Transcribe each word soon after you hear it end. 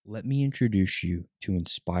Let me introduce you to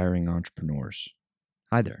inspiring entrepreneurs.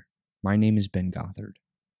 Hi there, my name is Ben Gothard.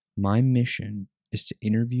 My mission is to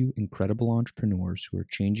interview incredible entrepreneurs who are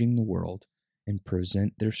changing the world and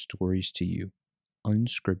present their stories to you,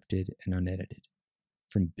 unscripted and unedited.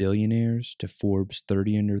 From billionaires to Forbes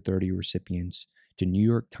 30 Under 30 recipients to New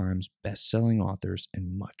York Times best-selling authors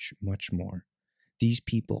and much, much more. These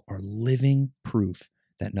people are living proof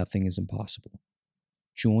that nothing is impossible.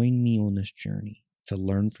 Join me on this journey to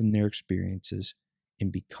learn from their experiences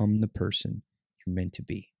and become the person you're meant to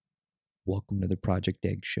be. Welcome to the Project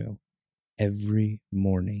Egg Show, every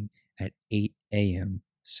morning at 8 a.m.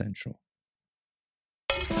 Central.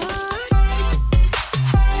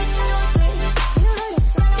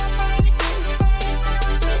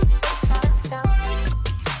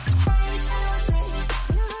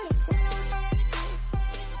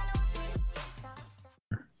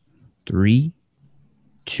 Three,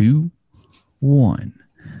 two, one.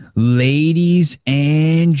 Ladies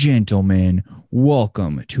and gentlemen,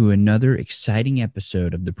 welcome to another exciting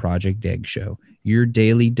episode of the Project Egg Show, your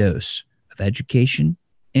daily dose of education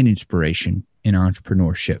and inspiration in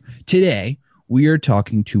entrepreneurship. Today, we are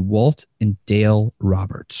talking to Walt and Dale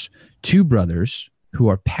Roberts, two brothers who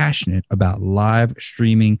are passionate about live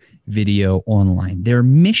streaming video online. Their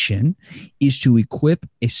mission is to equip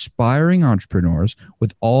aspiring entrepreneurs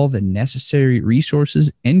with all the necessary resources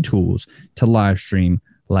and tools to live stream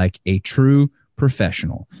like a true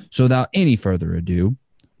professional. So without any further ado,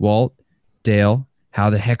 Walt, Dale, how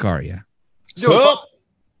the heck are you?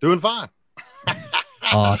 Doing fine.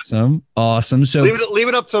 Awesome. So leave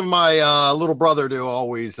it up to my little brother to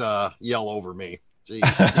always yell over me.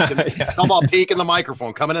 Jeez. Come on, peek in the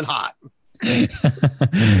microphone, coming in hot. Sorry,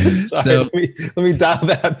 So- let me dial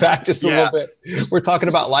that back just a little bit. We're talking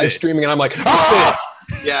about live streaming, and I'm like,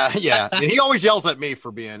 Yeah. And he always yells at me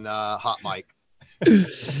for being hot mic.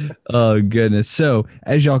 Oh, goodness. So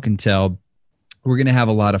as y'all can tell, we're going to have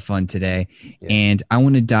a lot of fun today. Yeah. And I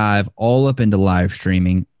want to dive all up into live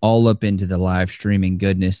streaming, all up into the live streaming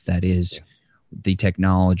goodness that is the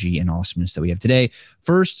technology and awesomeness that we have today.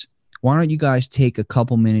 First, why don't you guys take a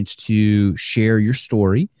couple minutes to share your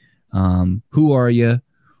story? Who are you?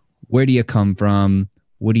 Where do you come from?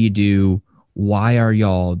 What do you do? Why are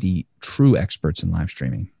y'all the true experts in live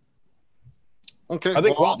streaming? Okay. I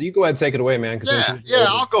think, well, you go ahead and take it away, man.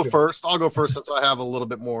 I'll go first. Since I have a little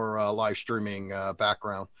bit more live streaming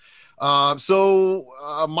background.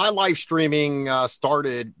 So my live streaming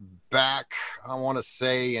started back, I want to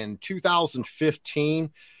say, in 2015.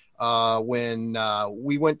 When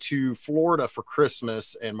we went to Florida for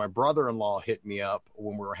Christmas, and my brother-in-law hit me up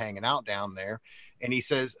when we were hanging out down there, and he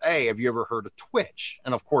says, "Hey, have you ever heard of Twitch?"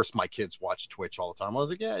 And of course, my kids watch Twitch all the time. I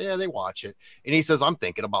was like, "Yeah, they watch it." And he says, "I'm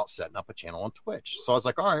thinking about setting up a channel on Twitch." So I was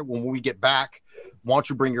like, "All right, when we get back, why don't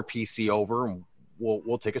you bring your PC over and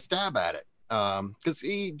we'll take a stab at it?" Because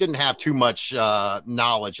he didn't have too much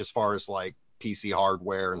knowledge as far as like PC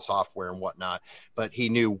hardware and software and whatnot, but he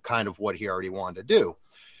knew kind of what he already wanted to do.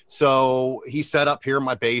 So he set up here in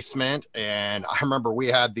my basement, and I remember we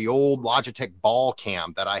had the old Logitech ball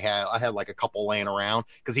cam that I had like a couple laying around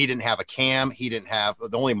because he didn't have a cam. He didn't have,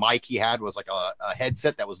 the only mic he had was like a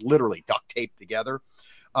headset that was literally duct taped together.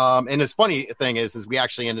 And his funny thing is we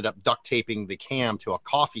actually ended up duct taping the cam to a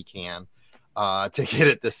coffee can to get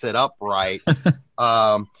it to sit up right.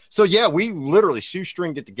 So yeah, we literally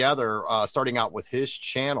shoestringed it together, starting out with his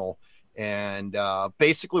channel. And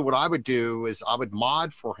basically what I would do is I would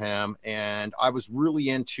mod for him, and I was really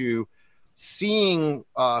into seeing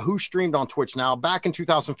who streamed on Twitch. Now, back in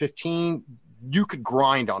 2015, you could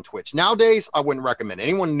grind on Twitch. Nowadays, I wouldn't recommend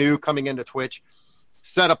anyone new coming into Twitch,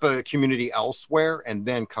 set up a community elsewhere and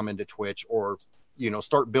then come into Twitch, or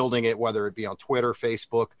start building it, whether it be on Twitter,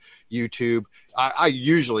 Facebook, YouTube. I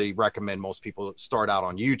usually recommend most people start out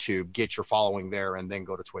on YouTube, get your following there, and then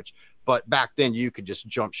go to Twitch. But back then you could just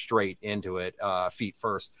jump straight into it, feet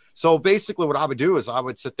first. So basically what I would do is I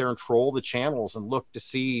would sit there and troll the channels and look to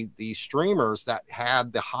see the streamers that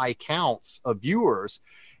had the high counts of viewers,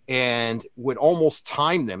 and would almost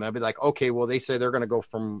time them. I'd be like, okay, well, they say they're going to go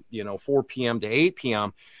from 4 p.m. to 8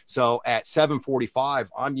 p.m. So at 7:45,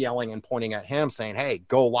 I'm yelling and pointing at him saying, hey,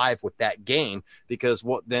 go live with that game. Because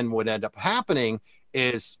what then would end up happening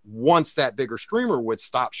is once that bigger streamer would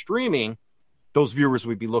stop streaming, those viewers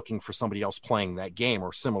would be looking for somebody else playing that game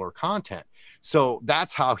or similar content. So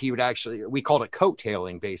that's how he would actually, we called it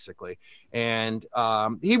coattailing basically. And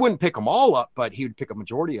he wouldn't pick them all up, but he would pick a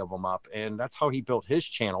majority of them up. And that's how he built his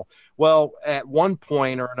channel. Well, at one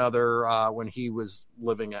point or another, when he was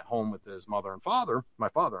living at home with his mother and father, my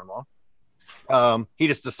father-in-law, he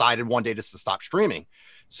just decided one day just to stop streaming.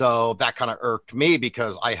 So that kind of irked me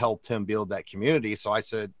because I helped him build that community. So I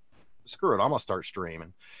said, screw it, I'm gonna start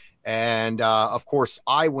streaming. And of course,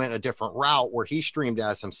 I went a different route where he streamed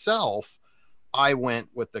as himself. I went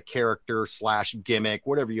with the character / gimmick,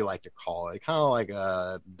 whatever you like to call it, kind of like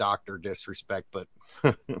a Dr. Disrespect, but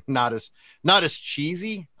not as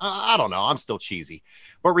cheesy. I don't know. I'm still cheesy,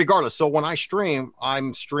 but regardless. So when I stream,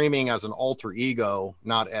 I'm streaming as an alter ego,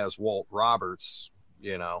 not as Walt Roberts,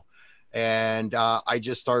 and I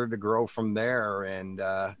just started to grow from there and,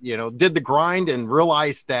 did the grind and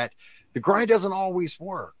realized that the grind doesn't always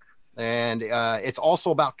work. And it's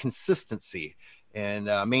also about consistency and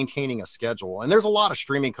maintaining a schedule. And there's a lot of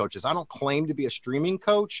streaming coaches. I don't claim to be a streaming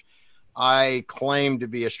coach. I claim to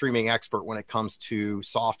be a streaming expert when it comes to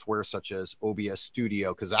software such as OBS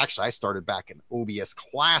Studio, because actually I started back in OBS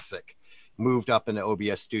Classic, moved up into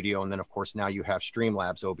OBS Studio, and then of course now you have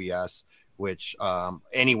Streamlabs OBS, which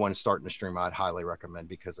anyone starting to stream I'd highly recommend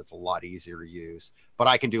because it's a lot easier to use. But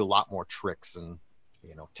I can do a lot more tricks and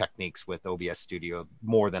techniques with OBS Studio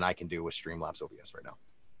more than I can do with Streamlabs OBS right now.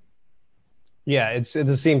 Yeah,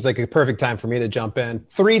 this seems like a perfect time for me to jump in.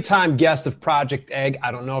 3-time guest of Project Egg.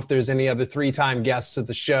 I don't know if there's any other 3-time guests of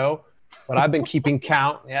the show, but I've been keeping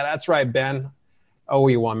count. Yeah, that's right, Ben. Oh,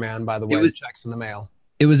 you one, man, by the way. The check's in the mail.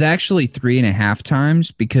 It was actually 3.5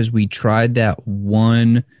 times because we tried that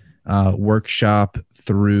one workshop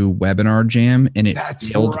through Webinar Jam, and it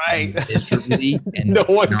failed miserably and no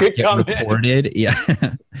one could come recorded. In.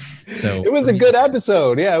 Yeah, so it was a good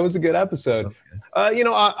episode. Yeah, it was a good episode. Okay.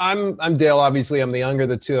 I'm Dale. Obviously, I'm the younger of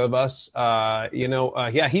the two of us.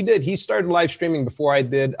 He started live streaming before I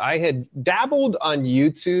did. I had dabbled on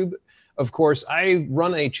YouTube. Of course, I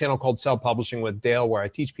run a channel called Self-Publishing with Dale, where I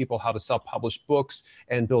teach people how to self-publish books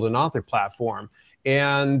and build an author platform.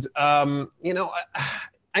 And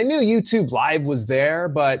I knew YouTube Live was there,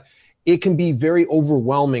 but it can be very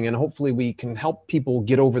overwhelming. And hopefully we can help people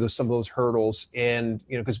get over some of those hurdles. And,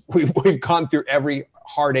 because we've gone through every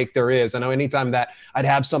heartache there is. I know anytime that I'd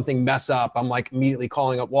have something mess up, I'm like immediately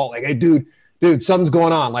calling up Walt, like, hey, dude, something's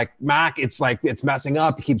going on. Like Mac, it's messing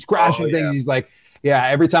up. He keeps crashing things. He's like, yeah,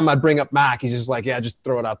 every time I bring up Mac, he's just like, yeah, just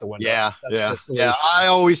throw it out the window. Yeah. I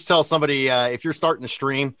always tell somebody, if you're starting to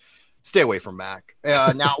stream, stay away from Mac.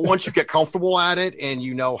 Now, once you get comfortable at it and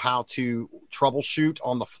you know how to troubleshoot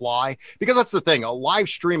on the fly, because that's the thing, a live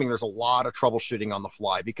streaming, there's a lot of troubleshooting on the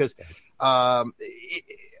fly because I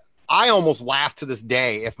almost laugh to this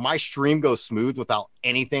day. If my stream goes smooth without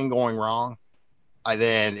anything going wrong,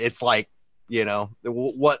 then it's like,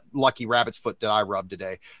 what lucky rabbit's foot did I rub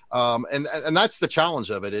today? And that's the challenge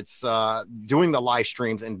of it. It's doing the live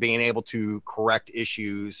streams and being able to correct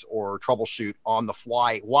issues or troubleshoot on the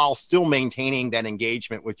fly while still maintaining that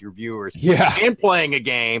engagement with your viewers and playing a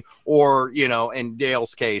game or, in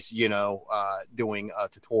Dale's case, doing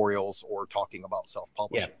tutorials or talking about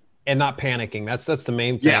self-publishing. Yeah. And not panicking. That's the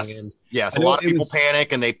main thing. Yes. A lot of people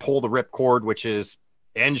panic and they pull the ripcord, which is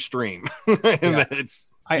end stream. And it's,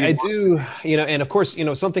 I do, and of course,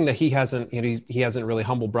 something that he hasn't really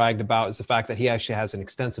humble bragged about is the fact that he actually has an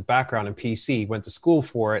extensive background in PC, went to school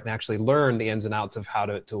for it and actually learned the ins and outs of how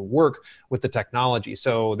to work with the technology.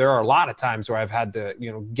 So there are a lot of times where I've had to,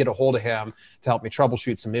 get a hold of him to help me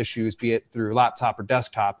troubleshoot some issues, be it through laptop or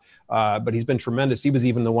desktop. But he's been tremendous. He was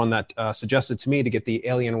even the one that suggested to me to get the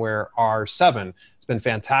Alienware R7. It's been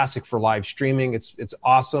fantastic for live streaming. It's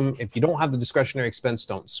awesome. If you don't have the discretionary expense,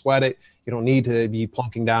 don't sweat it. You don't need to be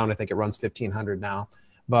plunking down. I think it runs $1,500 now.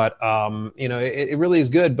 But, it really is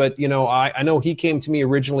good. But, I know he came to me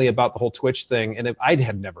originally about the whole Twitch thing, and I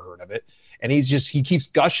had never heard of it. And he keeps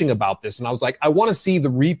gushing about this. And I was like, I want to see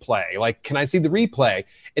the replay. Like, can I see the replay?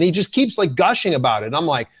 And he just keeps like gushing about it. And I'm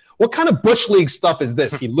like, what kind of Bush League stuff is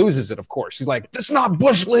this? He loses it, of course. He's like, this is not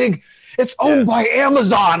Bush League. It's owned by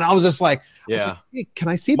Amazon. I was just like, hey, can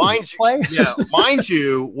I see the replay? Mind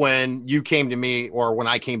you, when you came to me or when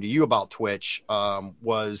I came to you about Twitch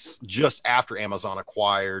was just after Amazon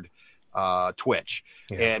acquired Twitch.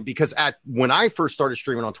 Yeah. And because when I first started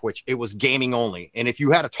streaming on Twitch, it was gaming only. And if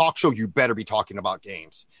you had a talk show, you better be talking about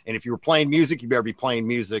games. And if you were playing music, you better be playing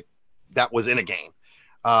music that was in a game.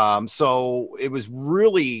 So it was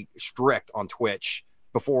really strict on Twitch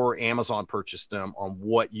before Amazon purchased them on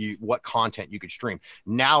what content you could stream.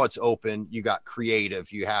 Now it's open. You got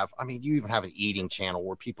creative. You even have an eating channel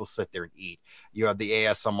where people sit there and eat. You have the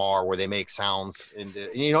ASMR where they make sounds and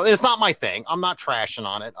it's not my thing. I'm not trashing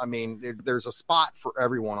on it. I mean, there's a spot for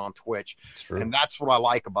everyone on Twitch. And that's what I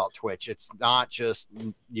like about Twitch. It's not just,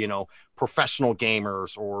 professional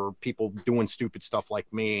gamers or people doing stupid stuff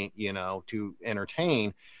like me, to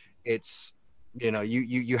entertain. It's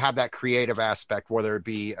You have that creative aspect, whether it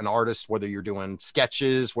be an artist, whether you're doing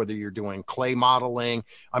sketches, whether you're doing clay modeling.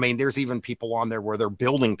 I mean, there's even people on there where they're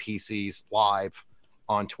building PCs live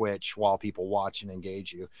on Twitch while people watch and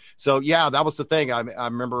engage you. So yeah, that was the thing. I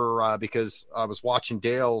remember because I was watching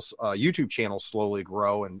Dale's YouTube channel slowly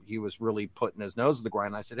grow, and he was really putting his nose to the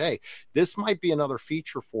grind. I said, hey, this might be another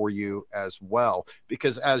feature for you as well,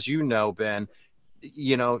 because as you know, Ben,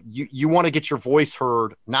 you want to get your voice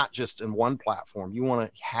heard, not just in one platform. You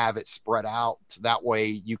want to have it spread out. That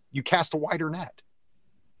way you cast a wider net.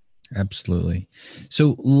 Absolutely.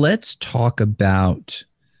 So let's talk about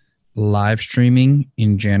live streaming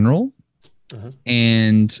in general.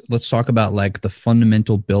 And let's talk about like the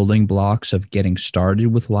fundamental building blocks of getting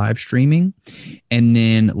started with live streaming. And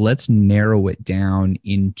then let's narrow it down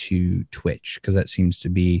into Twitch, because that seems to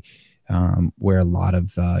be where a lot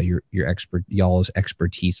of y'all's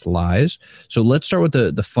expertise lies. So let's start with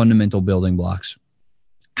the fundamental building blocks.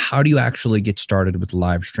 How do you actually get started with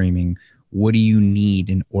live streaming? What do you need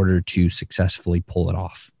in order to successfully pull it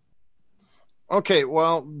off? Okay,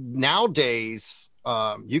 well, nowadays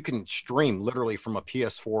you can stream literally from a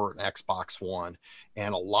PS4 and Xbox One,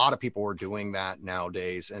 and a lot of people are doing that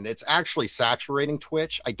nowadays, and it's actually saturating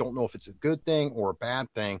Twitch. I don't know if it's a good thing or a bad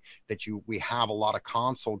thing that we have a lot of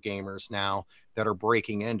console gamers now that are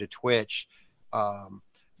breaking into Twitch.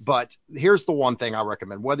 But here's the one thing I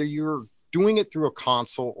recommend: whether you're doing it through a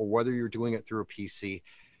console or whether you're doing it through a PC,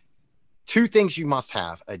 two things you must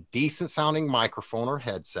have: a decent sounding microphone or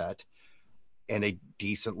headset, and a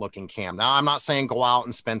decent looking cam. Now, I'm not saying go out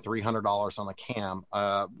and spend $300 on a cam.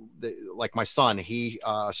 Like my son, he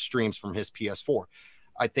streams from his PS4.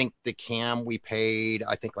 I think the cam we paid,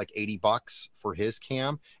 I think like $80 for his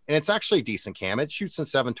cam. And it's actually a decent cam. It shoots in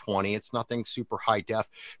 720. It's nothing super high def,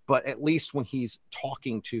 but at least when he's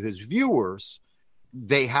talking to his viewers,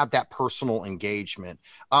 they have that personal engagement.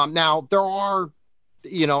 Now there are,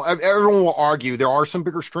 everyone will argue there are some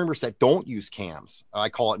bigger streamers that don't use cams. I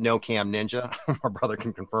call it no cam ninja. My brother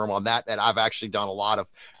can confirm on that I've actually done a lot of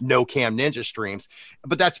no cam ninja streams,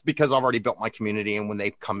 but that's because I've already built my community. And when they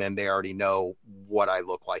come in, they already know what I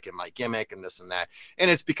look like in my gimmick and this and that. And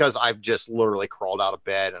it's because I've just literally crawled out of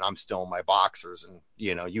bed and I'm still in my boxers, and,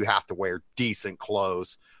 you have to wear decent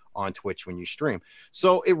clothes on Twitch when you stream.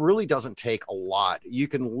 So it really doesn't take a lot. You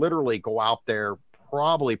can literally go out there,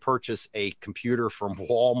 probably purchase a computer from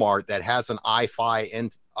Walmart that has an i5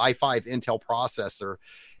 Intel processor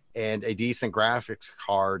and a decent graphics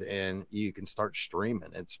card, and you can start streaming.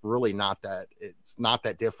 It's really not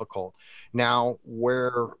that difficult. Now,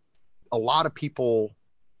 where a lot of people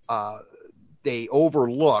they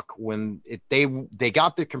overlook when they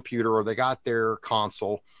got the computer or they got their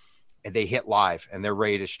console and they hit live and they're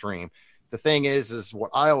ready to stream. The thing is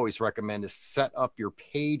what I always recommend is set up your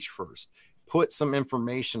page first. Put some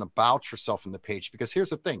information about yourself in the page, because here's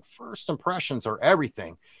the thing: first impressions are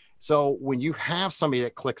everything. So when you have somebody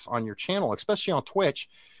that clicks on your channel, especially on Twitch,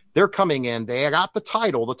 they're coming in, they got the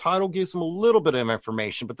title gives them a little bit of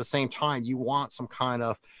information, but at the same time, you want some kind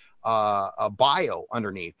of a bio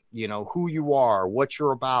underneath, who you are, what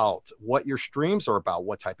you're about, what your streams are about,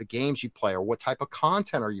 what type of games you play, or what type of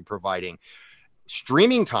content are you providing.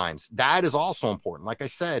 Streaming times, that is also important. Like I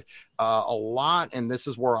said, a lot, and this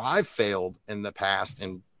is where I've failed in the past,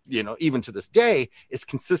 and even to this day, is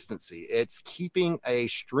consistency. It's keeping a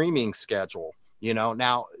streaming schedule.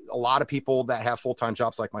 Now a lot of people that have full-time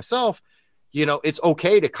jobs like myself, it's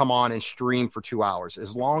okay to come on and stream for 2 hours,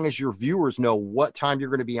 as long as your viewers know what time you're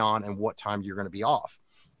going to be on and what time you're going to be off.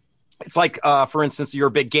 It's like, for instance, you're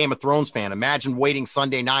a big Game of Thrones fan. Imagine waiting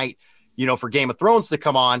Sunday night, for Game of Thrones to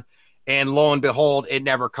come on, and lo and behold, it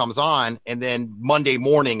never comes on. And then Monday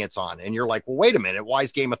morning it's on. And you're like, well, wait a minute. Why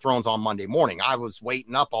is Game of Thrones on Monday morning? I was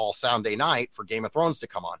waiting up all Sunday night for Game of Thrones to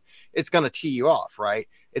come on. It's going to tee you off, right?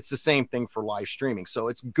 It's the same thing for live streaming. So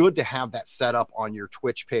it's good to have that set up on your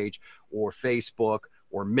Twitch page or Facebook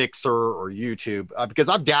or Mixer or YouTube, because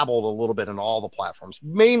I've dabbled a little bit in all the platforms,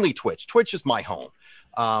 mainly Twitch. Twitch is my home.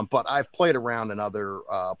 But I've played around in other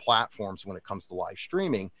platforms when it comes to live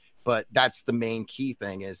streaming. But that's the main key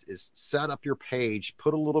thing is set up your page,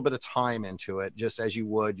 put a little bit of time into it, just as you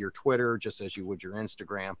would your Twitter, just as you would your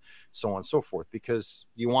Instagram, so on and so forth, because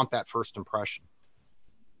you want that first impression.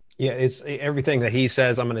 Yeah, it's everything that he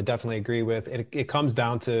says, I'm going to definitely agree with. It comes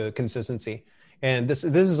down to consistency. And this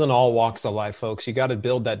is in all walks of life, folks. You got to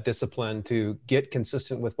build that discipline to get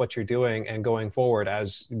consistent with what you're doing and going forward.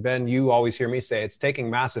 As Ben, you always hear me say, it's taking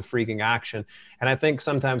massive freaking action. And I think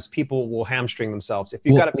sometimes people will hamstring themselves. If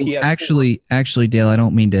you've got a PS4. Actually, Dale, I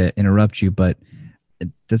don't mean to interrupt you, but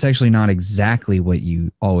that's actually not exactly what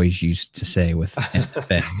you always used to say with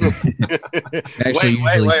Ben.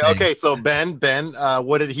 Wait. Okay, so Ben,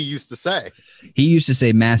 what did he used to say? He used to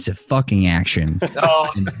say massive fucking action. Oh.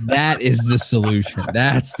 And that is the solution.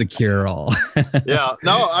 That's the cure-all. Yeah,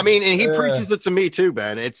 no, I mean, and he preaches it to me too,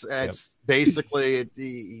 Ben. It's basically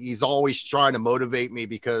he's always trying to motivate me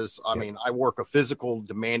because I mean, I work a physical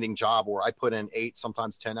demanding job where I put in 8,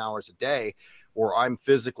 sometimes 10 hours a day, where I'm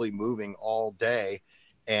physically moving all day.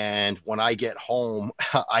 And when I get home,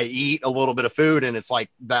 I eat a little bit of food and it's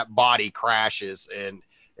like that body crashes and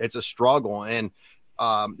it's a struggle. And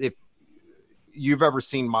if you've ever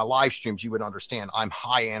seen my live streams, you would understand I'm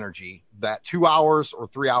high energy. That 2 hours or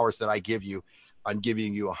 3 hours that I give you, I'm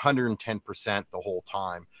giving you 110% the whole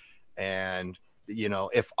time. And, you know,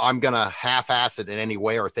 if I'm going to half-ass it in any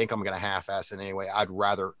way or think I'm going to half-ass it in any way, I'd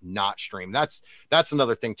rather not stream. That's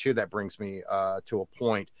another thing too that brings me to a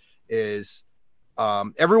point is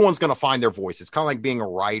everyone's going to find their voice. It's kind of like being a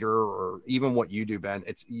writer or even what you do, Ben.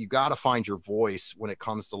 It's you got to find your voice when it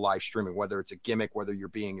comes to live streaming, whether it's a gimmick, whether you're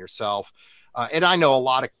being yourself. And I know a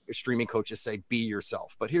lot of streaming coaches say be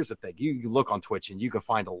yourself, but here's the thing. You look on Twitch and you can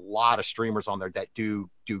find a lot of streamers on there that do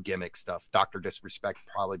gimmick stuff. Dr. Disrespect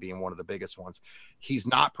probably being one of the biggest ones. He's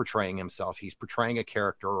not portraying himself. He's portraying a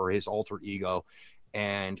character or his alter ego,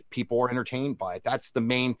 and people are entertained by it. That's the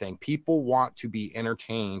main thing. People want to be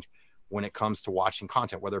entertained when it comes to watching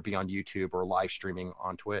content, whether it be on YouTube or live streaming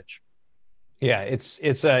on Twitch. Yeah, it's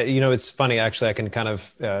you know, it's funny actually. I can kind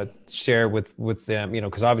of share with them, you know,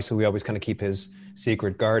 because obviously we always kind of keep his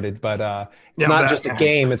secret guarded, but it's not just a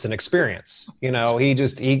game; it's an experience. You know, he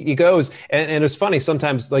goes and it's funny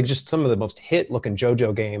sometimes, like just some of the most hit looking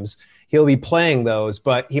JoJo games, he'll be playing those,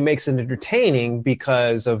 but he makes it entertaining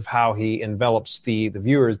because of how he envelops the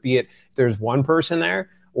viewers. Be it there's one person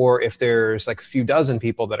there, or if there's like a few dozen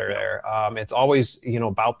people that are there, it's always, you know,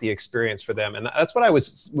 about the experience for them. And that's what I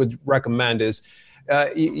would recommend is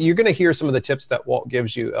you're going to hear some of the tips that Walt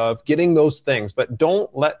gives you of getting those things, but don't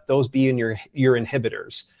let those be in your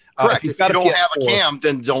inhibitors. Correct. If you don't have a cam,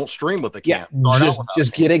 then don't stream with a cam. Yeah,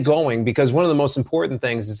 just get it going, because one of the most important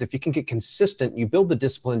things is if you can get consistent, you build the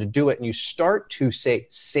discipline to do it, and you start to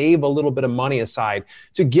save a little bit of money aside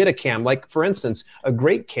to get a cam. Like for instance, a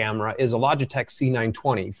great camera is a Logitech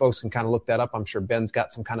C920. Folks can kind of look that up. I'm sure Ben's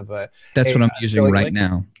got some kind of a. That's what I'm using right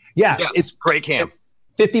now. Yeah, it's great cam.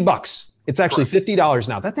 $50. It's actually $50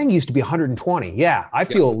 now. That thing used to be $120. Yeah, I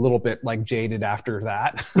feel a little bit like jaded after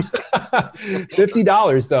that.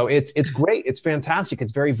 $50 though, it's great. It's fantastic.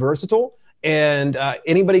 It's very versatile, and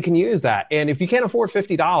anybody can use that. And if you can't afford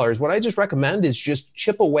 $50, what I just recommend is just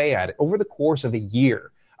chip away at it over the course of a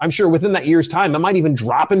year. I'm sure within that year's time, it might even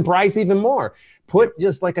drop in price even more. Put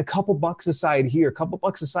just like a couple bucks aside here, a couple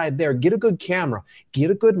bucks aside there. Get a good camera, get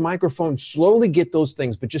a good microphone, slowly get those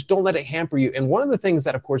things, but just don't let it hamper you. And one of the things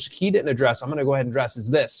that, of course, he didn't address, I'm going to go ahead and address, is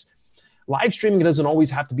this. Live streaming doesn't always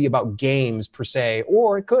have to be about games per se,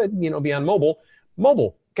 or it could, you know, be on mobile.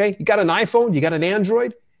 Mobile, okay? You got an iPhone, you got an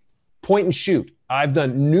Android, point and shoot. I've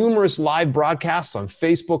done numerous live broadcasts on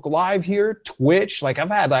Facebook Live here, Twitch. Like I've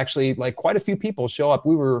had actually like quite a few people show up.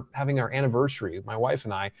 We were having our anniversary, my wife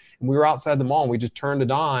and I, and we were outside the mall and we just turned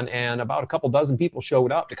it on, and about a couple dozen people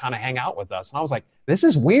showed up to kind of hang out with us. And I was like, this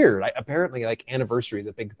is weird. Apparently like anniversary is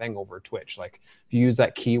a big thing over Twitch. Like if you use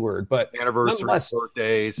that keyword, but anniversary,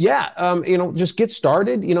 birthdays. Yeah. You know, just get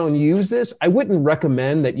started, you know, and use this. I wouldn't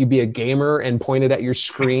recommend that you be a gamer and point it at your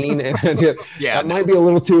screen. And that might be a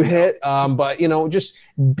little too hit. But you know, just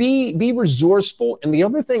be resourceful. And the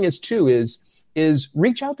other thing is too, is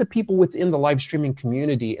reach out to people within the live streaming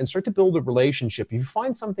community and start to build a relationship. If you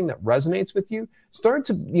find something that resonates with you, start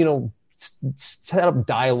to, you know, set up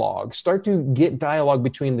dialogue, start to get dialogue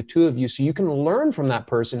between the two of you so you can learn from that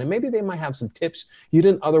person. And maybe they might have some tips you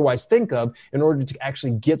didn't otherwise think of in order to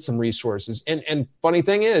actually get some resources. And funny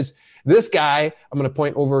thing is, this guy, I'm going to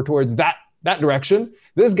point over towards that direction.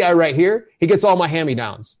 This guy right here, he gets all my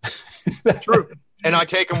hand-me-downs. True. And I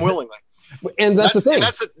take them willingly. And that's the thing.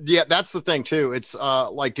 That's the thing too. It's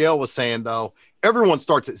like Dale was saying though, everyone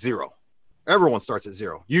starts at zero. Everyone starts at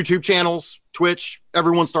zero. YouTube channels, Twitch,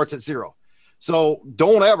 everyone starts at zero. So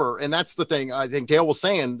don't ever, and that's the thing. I think Dale was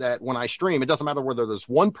saying that when I stream, it doesn't matter whether there's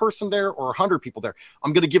one person there or 100 people there.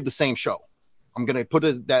 I'm going to give the same show. I'm going to put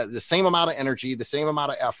the same amount of energy, the same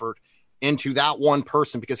amount of effort into that one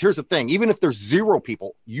person, because here's the thing, even if there's 0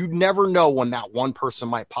 people, you never know when that one person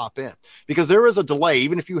might pop in, because there is a delay.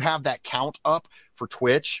 Even if you have that count up for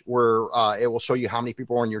Twitch where it will show you how many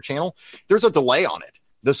people are on your channel, there's a delay on it.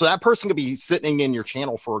 So that person could be sitting in your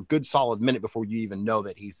channel for a good solid minute before you even know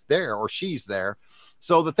that he's there or she's there.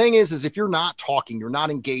 So the thing is if you're not talking, you're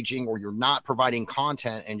not engaging, or you're not providing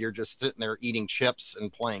content, and you're just sitting there eating chips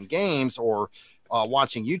and playing games or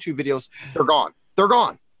watching YouTube videos, they're gone. They're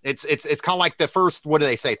gone. It's kind of like the first, what do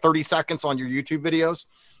they say, 30 seconds on your YouTube videos.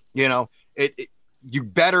 You know, you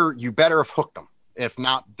better have hooked them. If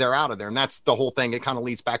not, they're out of there. And that's the whole thing. It kind of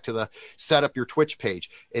leads back to the set up your Twitch page.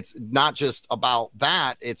 It's not just about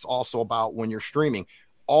that. It's also about when you're streaming.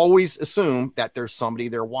 Always assume that there's somebody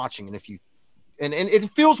there watching. And if you, and it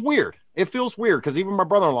feels weird. It feels weird because even my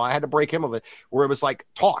brother-in-law, I had to break him of it, where it was like,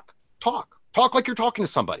 talk like you're talking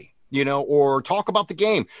to somebody, you know, or talk about the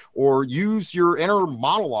game, or use your inner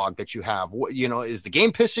monologue that you have. You know, is the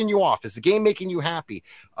game pissing you off? Is the game making you happy?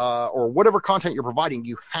 Or whatever content you're providing,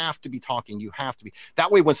 you have to be talking. You have to be. That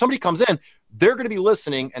way, when somebody comes in, they're going to be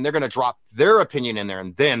listening and they're going to drop their opinion in there.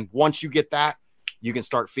 And then once you get that, you can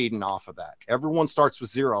start feeding off of that. Everyone starts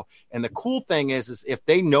with zero. And the cool thing is if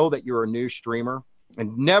they know that you're a new streamer,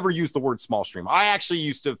 and never use the word small streamer. I actually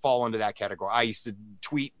used to fall into that category. I used to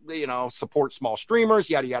tweet, you know, support small streamers,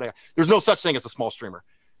 yada, yada. There's no such thing as a small streamer.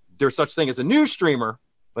 There's such thing as a new streamer,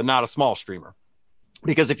 but not a small streamer.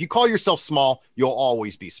 Because if you call yourself small, you'll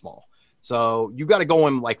always be small. So you got to go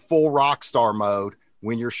in like full rock star mode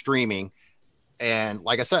when you're streaming. And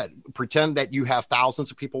like I said, pretend that you have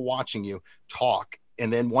thousands of people watching you, talk.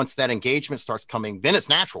 And then once that engagement starts coming, then it's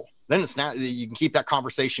natural. Then it's not, you can keep that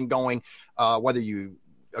conversation going, whether you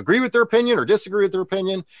agree with their opinion or disagree with their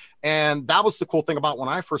opinion. And that was the cool thing about when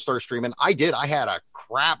I first started streaming. I had a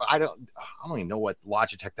crap. I don't even know what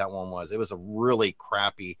Logitech that one was. It was a really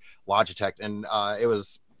crappy Logitech. And it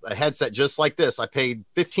was a headset just like this. I paid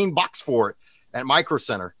 $15 for it at Micro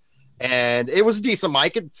Center. And it was a decent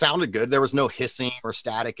mic. It sounded good. There was no hissing or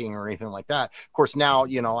staticking or anything like that. Of course, now,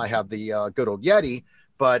 you know, I have the good old Yeti,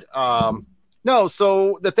 but no.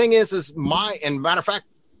 So the thing is matter of fact,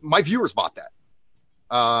 my viewers bought that.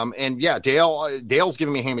 And yeah, Dale's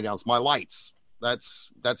giving me hand-me-downs. My lights, that's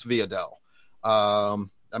via Dell. I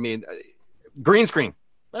mean, green screen,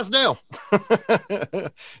 that's Dale.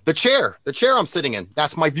 The chair I'm sitting in,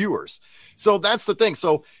 that's my viewers. So that's the thing.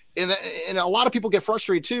 So, and a lot of people get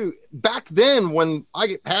frustrated too. Back then, when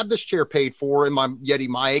I had this chair paid for and my Yeti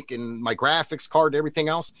mic and my graphics card and everything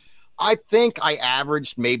else, I think I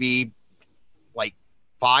averaged maybe like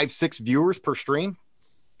 5-6 viewers per stream.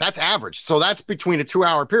 That's average. So that's between a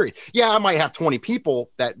 2-hour period. Yeah, I might have 20 people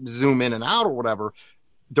that zoom in and out or whatever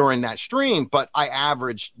during that stream, but I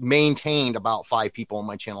maintained about 5 people on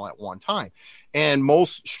my channel at one time. And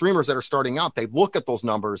most streamers that are starting out, they look at those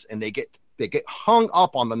numbers and they get hung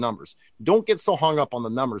up on the numbers. Don't get so hung up on the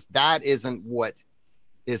numbers. That isn't what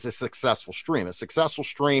is a successful stream. A successful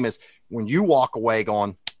stream is when you walk away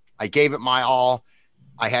going, I gave it my all.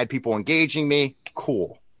 I had people engaging me.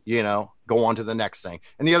 Cool. You know, go on to the next thing.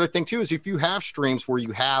 And the other thing too is if you have streams where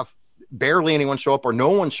you have barely anyone show up or no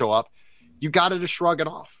one show up, you got to just shrug it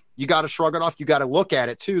off. You got to shrug it off. You got to look at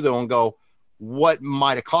it too, though, and go, what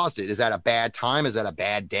might have caused it? Is that a bad time? Is that a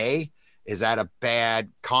bad day? Is that a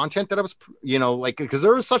bad content that I was, you know, like, because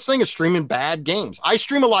there is such thing as streaming bad games. I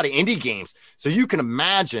stream a lot of indie games. So you can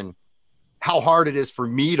imagine how hard it is for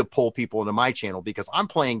me to pull people into my channel because I'm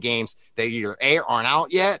playing games that either A, aren't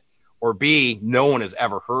out yet, or B, no one has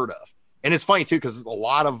ever heard of. And it's funny too, because a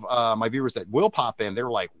lot of my viewers that will pop in, they're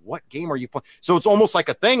like, what game are you playing? So it's almost like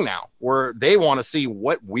a thing now where they want to see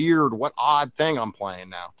what odd thing I'm playing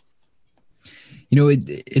now. You know,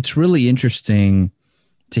 it's really interesting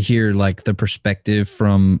to hear like the perspective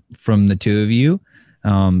from the two of you,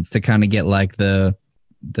 to kind of get like the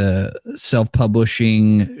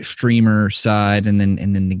self-publishing streamer side and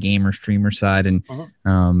then the gamer streamer side. And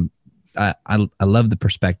I love the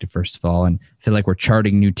perspective, first of all, and I feel like we're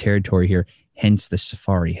charting new territory here, hence the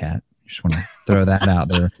safari hat. Just want to throw that out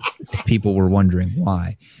there. If people were wondering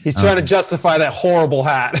why. He's trying to justify that horrible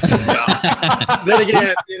hat. Then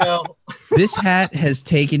again, you know. This hat has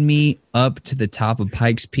taken me up to the top of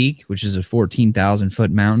Pikes Peak, which is a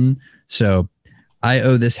 14,000-foot mountain. So I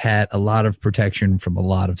owe this hat a lot of protection from a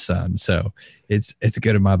lot of sun. So it's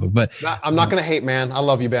good in my book. But I'm not going to hate, man. I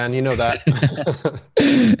love you, man. You know that.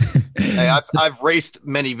 Hey, I've raced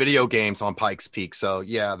many video games on Pikes Peak. So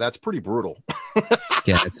yeah, that's pretty brutal.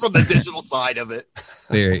 Yeah, from the digital side of it.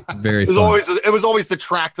 Very, very fun. It was always the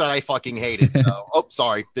track that I fucking hated. So,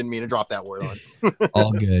 sorry. Didn't mean to drop that word on.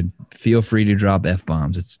 All good. Feel free to drop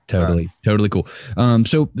F-bombs. It's totally cool.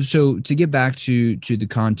 So to get back to the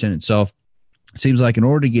content itself, it seems like in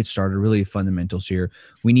order to get started, really fundamentals here,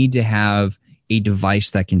 we need to have a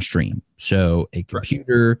device that can stream. So a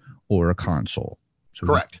computer or a console. So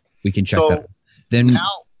correct. We can check that out. Then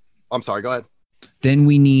I'm sorry, go ahead. Then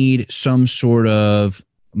we need some sort of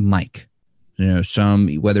mic.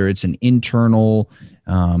 some, whether it's an internal,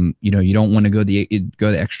 you don't want to go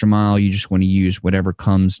the extra mile. You just want to use whatever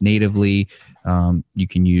comes natively. You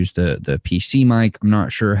can use the PC mic. I'm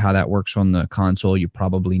not sure how that works on the console. You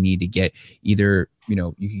probably need to get either,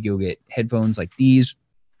 you could go get headphones like these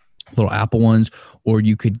little Apple ones, or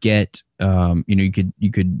you could get, you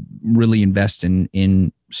could really invest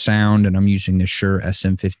in sound. And I'm using the Shure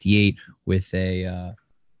SM58 with a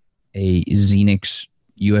Xenix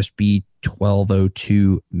USB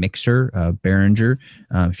 1202 mixer, Behringer,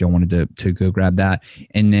 if y'all wanted to go grab that.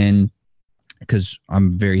 And then, because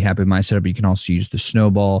I'm very happy with my setup, you can also use the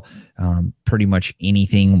Snowball. Pretty much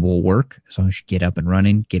anything will work as long as you get up and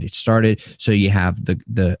running, get it started. So you have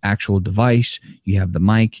the actual device, you have the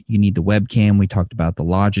mic, you need the webcam. We talked about the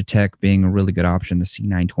Logitech being a really good option. The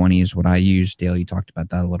C920 is what I use. Dale, you talked about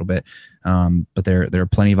that a little bit. But there are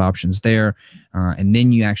plenty of options there. And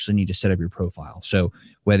then you actually need to set up your profile. So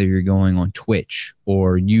whether you're going on Twitch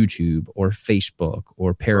or YouTube or Facebook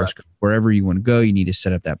or Periscope, wherever you want to go, you need to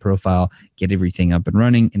set up that profile, get everything up and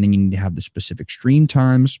running. And then you need to have the specific stream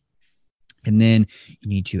times. And then you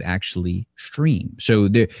need to actually stream. So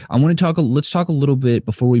let's talk a little bit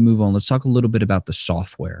before we move on. Let's talk a little bit about the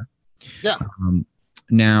software. Yeah.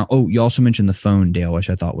 Now, you also mentioned the phone, Dale, which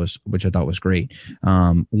I thought was great.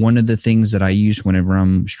 One of the things that I use whenever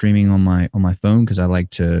I'm streaming on my phone, because I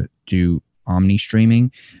like to do Omni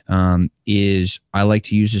streaming, is I like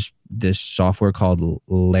to use this software called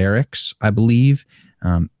Larix, I believe.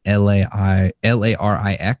 Larix,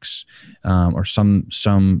 or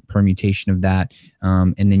some permutation of that,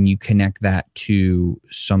 and then you connect that to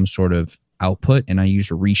some sort of output, and I use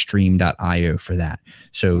Restream.io for that.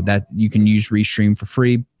 So that you can use Restream for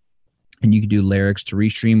free, and you can do Larix to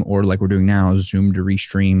restream, or like we're doing now, Zoom to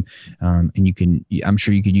restream. And I'm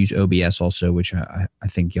sure you could use OBS also, which I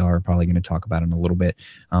think y'all are probably going to talk about in a little bit.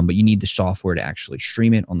 But you need the software to actually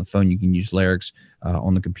stream it. On the phone, you can use Larix.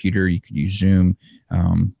 On the computer, you could use Zoom.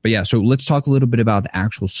 But yeah, so let's talk a little bit about the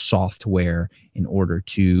actual software in order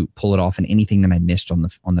to pull it off. And anything that I missed on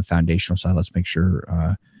the foundational side, let's make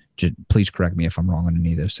sure. Please correct me if I'm wrong on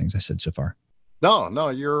any of those things I said so far. No,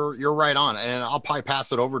 you're right on. And I'll probably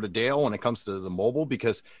pass it over to Dale when it comes to the mobile,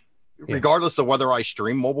 because regardless of whether I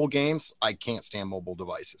stream mobile games, I can't stand mobile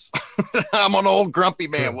devices. I'm an old grumpy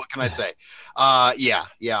man. What can I say? Yeah.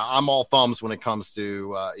 I'm all thumbs when it comes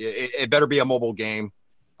to, it better be a mobile game.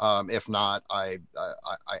 If not, I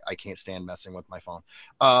can't stand messing with my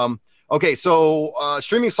phone. Okay. So,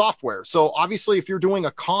 streaming software. So obviously if you're doing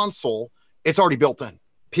a console, it's already built in.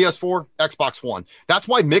 PS4, Xbox One. That's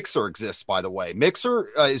why Mixer exists, by the way. Mixer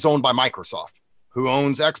is owned by Microsoft. Who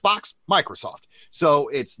owns Xbox? Microsoft. So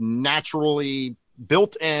it's naturally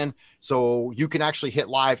built in, so you can actually hit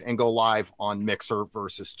live and go live on Mixer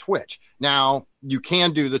versus Twitch. Now, you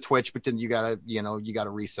can do the Twitch, but then you gotta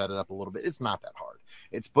reset it up a little bit. It's not that hard.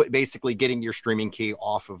 It's basically getting your streaming key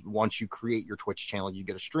off of, once you create your Twitch channel, you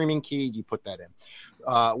get a streaming key, you put that in,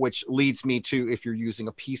 which leads me to, if you're using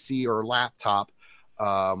a PC or a laptop,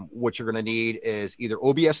 what you're going to need is either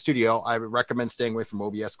OBS Studio. I would recommend staying away from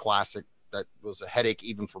OBS Classic. That was a headache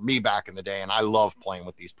even for me back in the day, and I love playing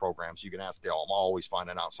with these programs. You can ask Dale. I'm always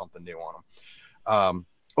finding out something new on them.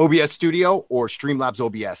 OBS Studio or Streamlabs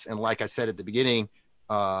OBS. And like I said at the beginning,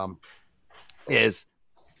 is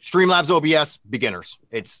Streamlabs OBS beginners.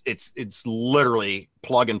 It's literally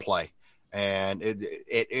plug and play. And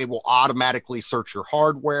it will automatically search your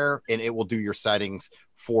hardware, and it will do your settings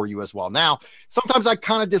for you as well. Now, sometimes I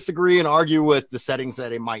kind of disagree and argue with the settings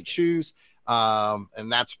that it might choose.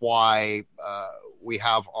 And that's why we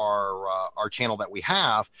have our channel that we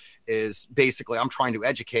have, is basically I'm trying to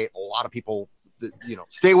educate a lot of people,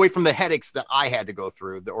 stay away from the headaches that I had to go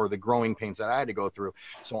through, or the growing pains that I had to go through.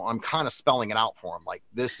 So I'm kind of spelling it out for them. Like,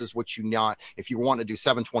 this is what you not, if you want to do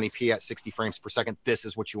 720p at 60 frames per second, this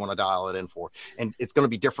is what you want to dial it in for. And it's going to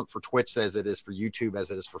be different for Twitch as it is for YouTube, as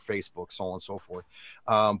it is for Facebook, so on and so forth.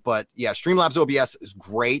 But yeah, Streamlabs OBS is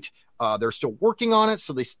great. They're still working on it,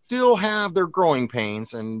 so they still have their growing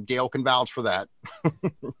pains, and Dale can vouch for that.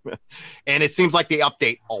 And it seems like they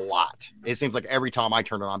update a lot. It seems like every time I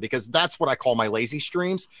turn it on, because that's what I call my lazy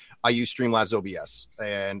streams. I use Streamlabs OBS,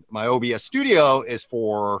 and my OBS Studio is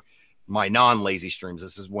for my non-lazy streams.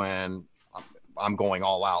 This is when I'm going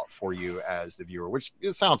all out for you as the viewer, which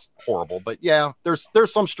it sounds horrible, but yeah, there's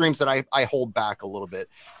some streams that I hold back a little bit.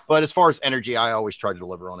 But as far as energy, I always try to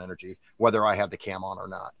deliver on energy, whether I have the cam on or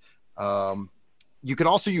not. You can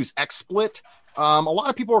also use XSplit. A lot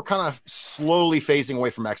of people are kind of slowly phasing away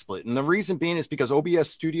from XSplit. And the reason being is because OBS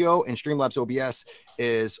Studio and Streamlabs OBS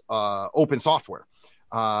is open software.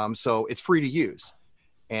 So it's free to use.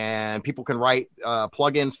 and people can write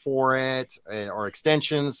plugins for it or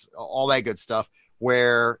extensions, all that good stuff.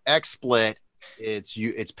 Where XSplit,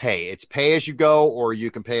 it's pay as you go, or you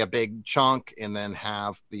can pay a big chunk and then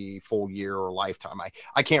have the full year or lifetime.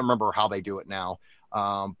 I can't remember how they do it now.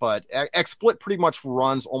 But XSplit pretty much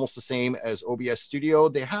runs almost the same as OBS Studio.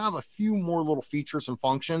 They have a few more little features and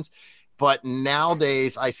functions, but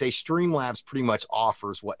nowadays I say Streamlabs pretty much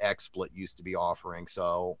offers what XSplit used to be offering.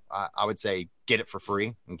 So I would say get it for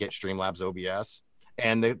free and get Streamlabs OBS.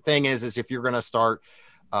 And the thing is if you're going to start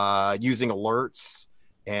using alerts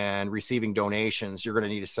and receiving donations, you're going to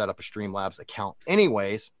need to set up a Streamlabs account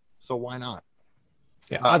anyways. So why not?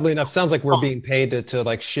 Yeah, oddly enough, sounds like we're being paid to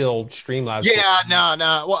like shield Streamlabs. Yeah, no.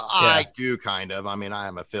 Well, yeah. I do kind of. I mean, I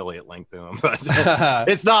am affiliate linked to them, but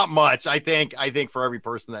it's not much. I think for every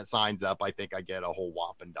person that signs up, I think I get a whole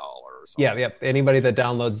whopping $1 or something. Yeah. Anybody that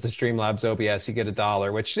downloads the Streamlabs OBS, you get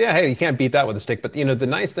 $1, which hey, you can't beat that with a stick. But the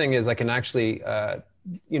nice thing is I can actually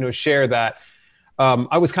share that.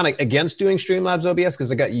 I was kind of against doing Streamlabs OBS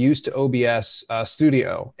because I got used to OBS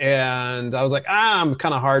Studio, and I was like, I'm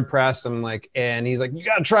kind of hard pressed. I'm like, and he's like, you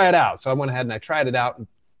got to try it out. So I went ahead and I tried it out, and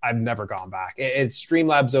I've never gone back. It's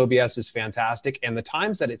Streamlabs OBS is fantastic, and the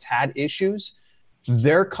times that it's had issues,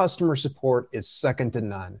 their customer support is second to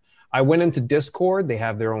none. I went into Discord; they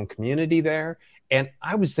have their own community there, and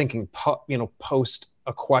I was thinking, post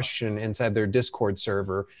a question inside their Discord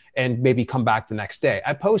server and maybe come back the next day.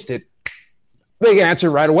 I posted. Big answer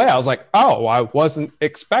right away. I was like, oh, I wasn't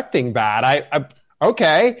expecting that. I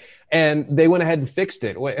okay. And they went ahead and fixed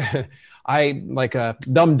it. I, like a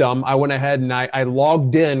dum-dum, I went ahead and I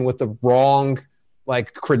logged in with the wrong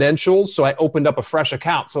credentials. So I opened up a fresh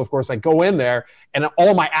account. So of course I go in there and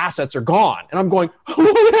all my assets are gone. And I'm going, what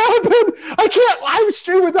happened? I can't live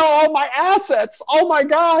stream without all my assets. Oh my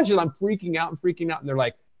gosh. And I'm freaking out. And they're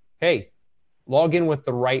like, hey, log in with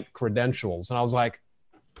the right credentials. And I was like,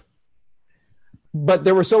 but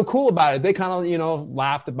they were so cool about it. They kind of,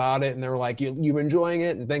 laughed about it, and they were like, you enjoying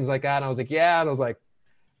it and things like that. And I was like, yeah. And I was like,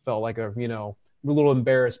 felt like a little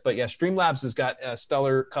embarrassed, but yeah, Streamlabs has got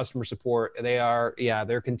stellar customer support.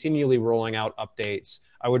 They're continually rolling out updates.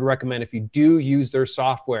 I would recommend if you do use their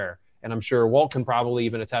software, and I'm sure Walt can probably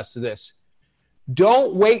even attest to this,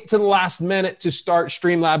 don't wait to the last minute to start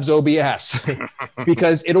Streamlabs OBS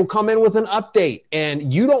because it'll come in with an update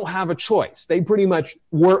and you don't have a choice. They pretty much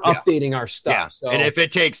were updating our stuff. Yeah. So, and if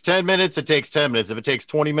it takes 10 minutes, it takes 10 minutes. If it takes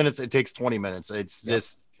 20 minutes, it takes 20 minutes. It's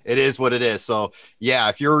just, it is what it is. So yeah,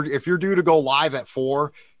 if you're due to go live at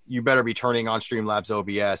 4, you better be turning on Streamlabs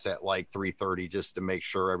OBS at 3:30 just to make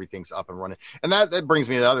sure everything's up and running. And that brings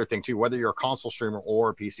me to the other thing too. Whether you're a console streamer or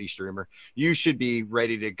a PC streamer, you should be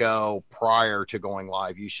ready to go prior to going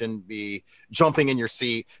live. You shouldn't be jumping in your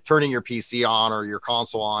seat, turning your PC on or your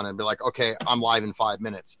console on and be like, okay, I'm live in 5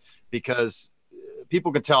 minutes, because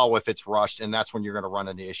people can tell if it's rushed, and that's when you're going to run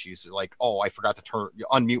into issues like, oh, I forgot to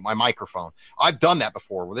unmute my microphone. I've done that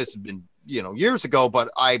before. Well, this has been years ago, but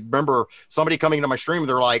I remember somebody coming into my stream.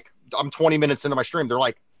 They're like, I'm 20 minutes into my stream. They're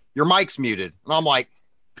like, your mic's muted. And I'm like,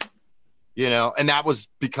 and that was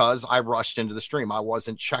because I rushed into the stream. I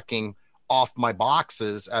wasn't checking off my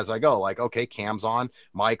boxes as I go. Like, okay, cam's on,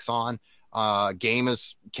 mic's on, game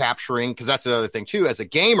is capturing, because that's the other thing too. As a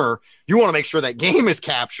gamer, you want to make sure that game is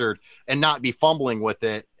captured and not be fumbling with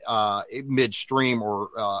it midstream or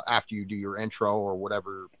after you do your intro or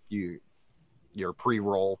whatever your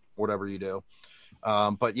pre-roll, whatever you do.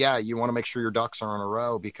 But yeah, you want to make sure your ducks are in a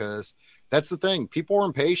row, because that's the thing. People are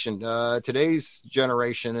impatient. Today's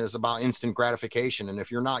generation is about instant gratification. And if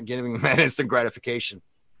you're not giving them that instant gratification,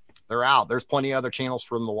 they're out. There's plenty of other channels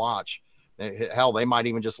for them to watch. Hell, they might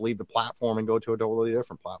even just leave the platform and go to a totally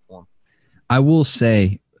different platform. I will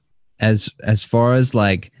say, as far as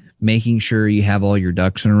making sure you have all your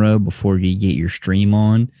ducks in a row before you get your stream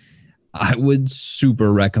on, I would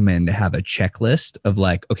super recommend to have a checklist of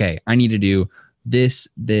okay, I need to do this,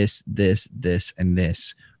 and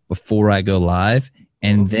this before I go live.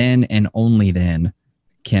 And then, and only then,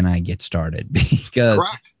 can I get started. Because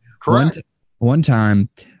Correct. One time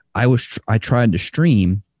I tried to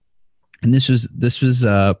stream, and this was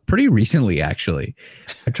pretty recently, actually.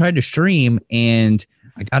 I tried to stream and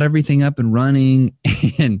I got everything up and running,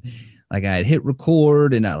 and I had hit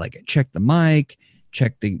record, and I checked the mic,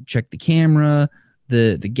 checked the camera,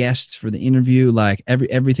 the guests for the interview,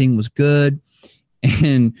 everything was good.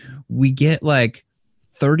 And we get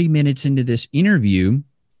 30 minutes into this interview,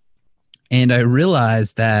 and I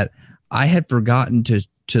realized that I had forgotten to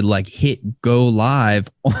hit go live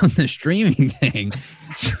on the streaming thing.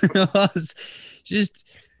 So I was just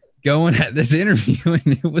going at this interview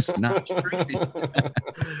and it was not streaming.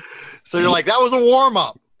 So you're like, that was a warm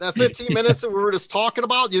up. That 15 minutes that we were just talking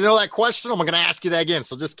about, you know, that question, I'm going to ask you that again.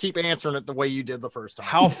 So just keep answering it the way you did the first time.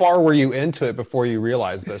 How far were you into it before you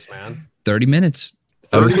realized this, man? 30 minutes.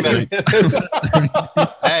 30 minutes.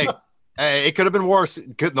 Hey, it could have been worse.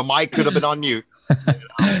 The mic could have been on mute.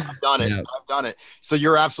 I've done it. Yeah. I've done it. So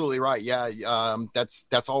you're absolutely right. Yeah.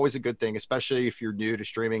 That's always a good thing, especially if you're new to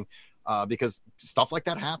streaming, because stuff like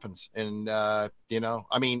that happens. And, you know,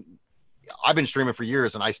 I mean, I've been streaming for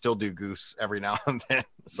years and I still do goose every now and then.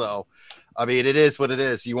 So, I mean, it is what it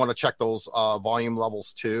is. You want to check those volume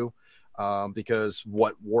levels too, because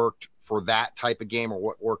what worked for that type of game or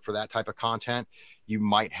what worked for that type of content, you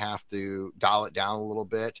might have to dial it down a little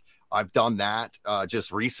bit. I've done that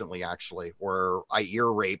just recently, actually, where I ear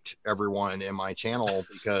raped everyone in my channel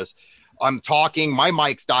because I'm talking, my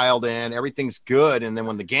mic's dialed in, everything's good. And then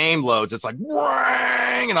when the game loads, it's like,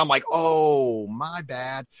 Wang! And I'm like, oh, my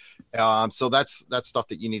bad. So that's stuff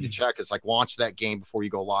that you need to check. It's like launch that game before you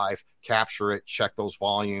go live, capture it, check those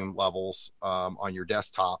volume levels on your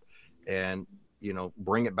desktop, and, you know,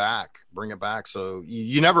 bring it back. So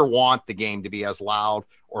you never want the game to be as loud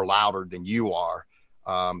or louder than you are,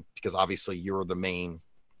 because obviously you're the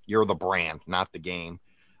brand, not the game.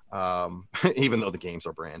 Even though the games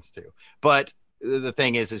are brands too. But the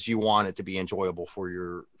thing is you want it to be enjoyable for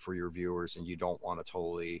your viewers, and you don't want to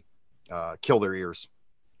totally kill their ears.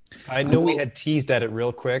 I know we had teased at it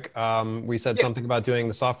real quick. We said something about doing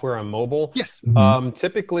the software on mobile. Yes.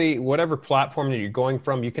 Typically, whatever platform that you're going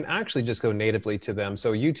from, you can actually just go natively to them.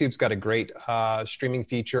 So YouTube's got a great streaming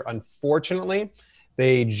feature. Unfortunately,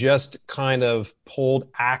 they just kind of pulled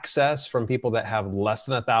access from people that have less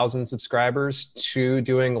than 1,000 subscribers to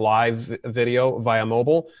doing live video via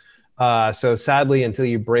mobile. So sadly, until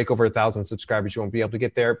you break over 1,000 subscribers, you won't be able to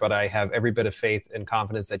get there. But I have every bit of faith and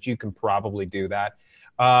confidence that you can probably do that.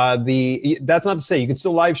 That's not to say you can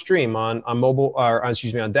still live stream on mobile, or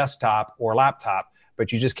on desktop or laptop,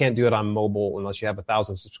 but you just can't do it on mobile unless you have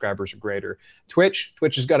 1,000 subscribers or greater. Twitch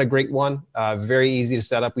has got a great one. Very easy to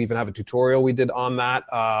set up. We even have a tutorial we did on that.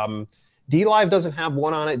 DLive doesn't have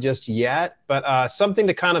one on it just yet, but something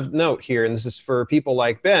to kind of note here, and this is for people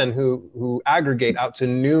like Ben who aggregate out to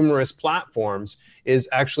numerous platforms, is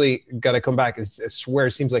actually got to come back. I swear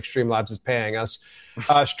it seems like Streamlabs is paying us.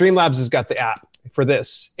 Streamlabs has got the app for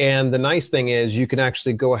this. And the nice thing is you can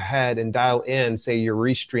actually go ahead and dial in, say, your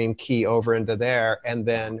restream key over into there and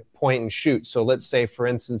then point and shoot. So let's say, for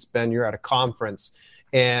instance, Ben, you're at a conference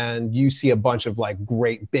and you see a bunch of like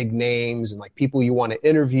great big names and like people you want to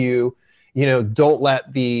interview. You know, don't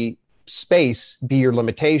let the space be your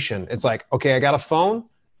limitation. It's like, okay, I got a phone,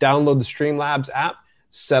 download the Streamlabs app,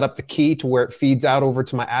 set up the key to where it feeds out over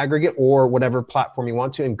to my aggregate or whatever platform you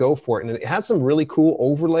want to, and go for it. And it has some really cool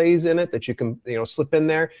overlays in it that you can, you know, slip in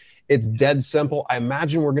there. It's dead simple. I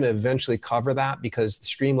imagine we're going to eventually cover that because the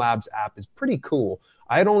Streamlabs app is pretty cool.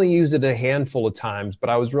 I had only used it a handful of times, but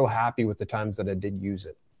I was real happy with the times that I did use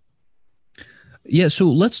it. Yeah, so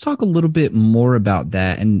let's talk a little bit more about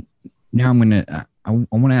that. And now I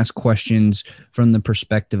want to ask questions from the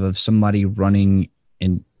perspective of somebody running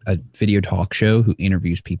in a video talk show who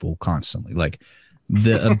interviews people constantly. Like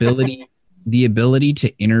the ability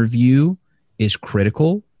to interview is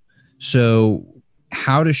critical. So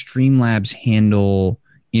how does Streamlabs handle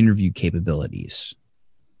interview capabilities?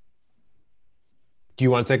 Do you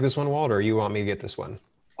want to take this one, Walt, or you want me to get this one?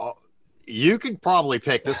 You could probably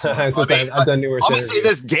pick this one. Since I've done numerous. I'm gonna say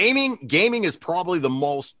this: gaming is probably the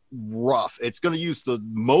most rough. It's going to use the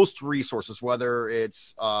most resources, whether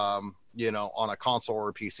it's you know, on a console or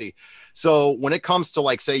a PC. So when it comes to,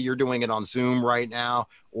 like, say you're doing it on Zoom right now,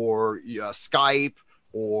 or Skype,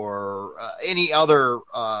 or any other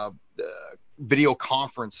video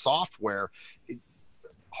conference software,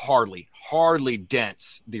 hardly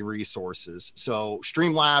dents the resources. So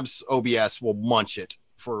Streamlabs OBS will munch it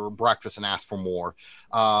for breakfast and ask for more.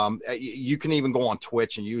 You can even go on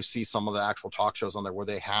Twitch and you see some of the actual talk shows on there where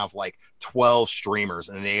they have like 12 streamers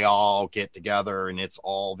and they all get together and it's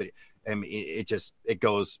all video. I mean, it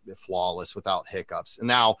goes flawless without hiccups. And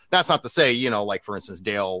now that's not to say, you know, like for instance,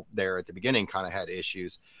 Dale there at the beginning kind of had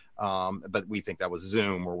issues, but we think that was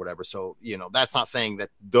Zoom or whatever. So, you know, that's not saying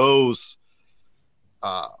that those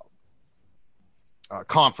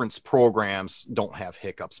conference programs don't have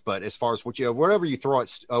hiccups, but as far as whatever you throw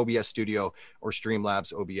at OBS Studio or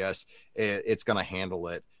Streamlabs OBS, it's going to handle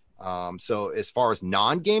it. So as far as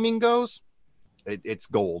non-gaming goes, it's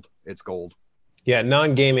gold. It's gold. Yeah,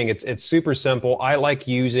 non-gaming, it's super simple. I like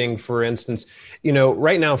using, for instance, you know,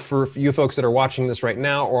 right now for you folks that are watching this right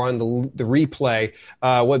now or on the replay,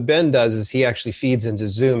 what Ben does is he actually feeds into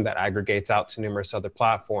Zoom that aggregates out to numerous other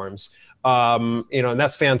platforms. You know, and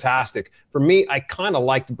that's fantastic. For me, I kind of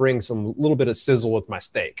like to bring some little bit of sizzle with my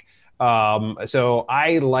steak. So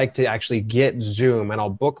I like to actually get Zoom, and I'll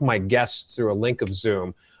book my guests through a link of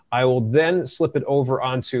Zoom. I will then slip it over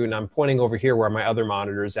onto, and I'm pointing over here where my other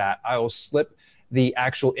monitor is at. I will slip the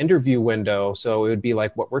actual interview window. So it would be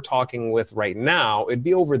like what we're talking with right now. It'd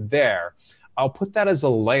be over there. I'll put that as a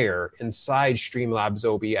layer inside Streamlabs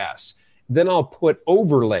OBS. Then I'll put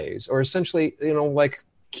overlays, or essentially, you know, like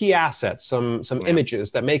key assets, some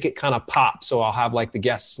images that make it kind of pop. So I'll have like the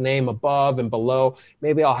guest's name above and below.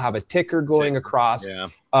 Maybe I'll have a ticker going across,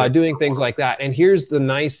 doing things like that. And here's the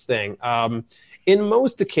nice thing. In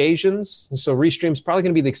most occasions, so Restream's probably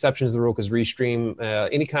going to be the exception to the rule, because Restream,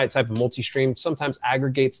 any kind of type of multi-stream, sometimes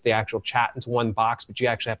aggregates the actual chat into one box, but you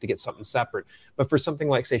actually have to get something separate. But for something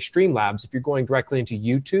like, say, Streamlabs, if you're going directly into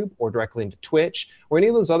YouTube or directly into Twitch or any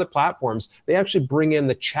of those other platforms, they actually bring in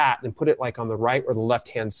the chat and put it like on the right or the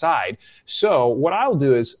left-hand side. So what I'll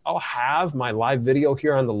do is I'll have my live video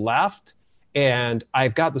here on the left, and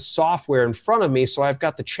I've got the software in front of me, so I've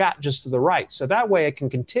got the chat just to the right. So that way I can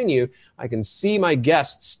continue. I can see my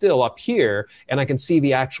guests still up here, and I can see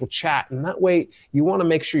the actual chat. And that way you want to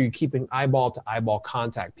make sure you're keeping eyeball to eyeball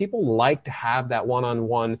contact. People like to have that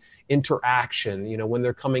one-on-one interaction, you know, when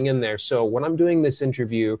they're coming in there. So when I'm doing this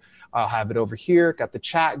interview, I'll have it over here, got the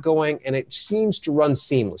chat going, and it seems to run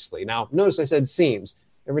seamlessly. Now, notice I said seems.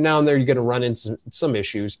 Every now and then you're going to run into some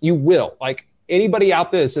issues. You will. Like, anybody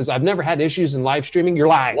out there that says, I've never had issues in live streaming, you're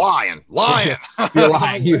lying. Lying. You're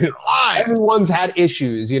lying. You're lying. Everyone's had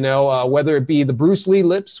issues, you know, whether it be the Bruce Lee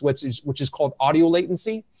lips, which is called audio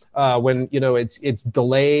latency, when, you know, it's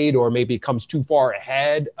delayed, or maybe it comes too far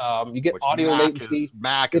ahead. You get audio latency.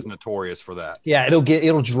 Mac is notorious for that. Yeah,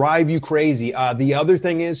 it'll drive you crazy. The other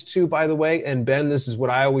thing is too, by the way, and Ben, this is what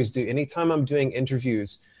I always do. Anytime I'm doing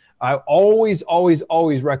interviews, I always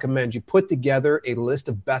recommend you put together a list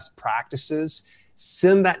of best practices,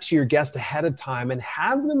 send that to your guest ahead of time, and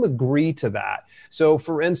have them agree to that. So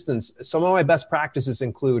for instance, some of my best practices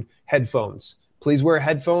include headphones. Please wear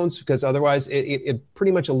headphones, because otherwise it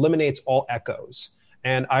pretty much eliminates all echoes.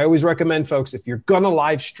 And I always recommend, folks, if you're going to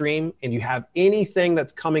live stream and you have anything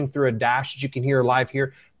that's coming through a dash that you can hear live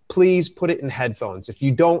here, please put it in headphones. If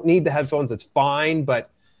you don't need the headphones, it's fine,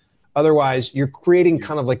 but otherwise, you're creating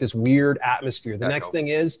kind of like this weird atmosphere. The next thing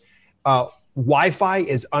is Wi-Fi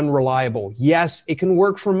is unreliable. Yes, it can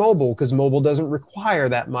work for mobile, because mobile doesn't require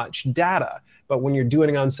that much data. But when you're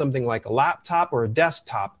doing it on something like a laptop or a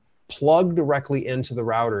desktop, plug directly into the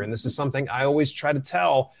router. And this is something I always try to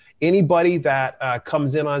tell anybody that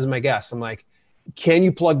comes in as my guest. I'm like, can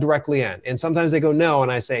you plug directly in? And sometimes they go, no.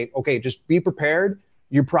 And I say, okay, just be prepared.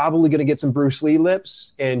 You're probably going to get some Bruce Lee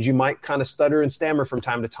lips, and you might kind of stutter and stammer from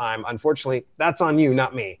time to time. Unfortunately, that's on you,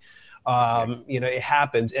 not me. You know, it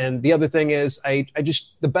happens. And the other thing is,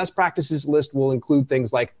 the best practices list will include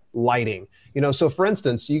things like lighting. You know, so for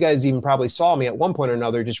instance, you guys even probably saw me at one point or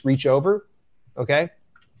another just reach over. Okay,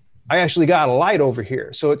 I actually got a light over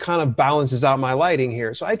here, so it kind of balances out my lighting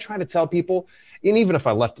here. So I try to tell people, and even if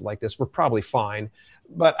I left it like this, we're probably fine.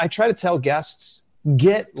 But I try to tell guests,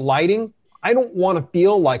 get lighting. I don't want to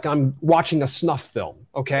feel like I'm watching a snuff film,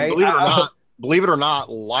 okay? Believe it or not,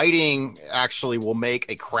 lighting actually will make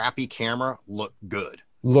a crappy camera look good.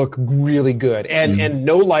 Look really good. And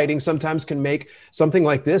no lighting sometimes can make something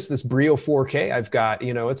like this Brio 4K I've got,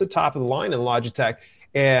 you know, it's a top of the line in Logitech,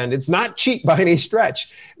 and it's not cheap by any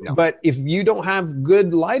stretch. No. But if you don't have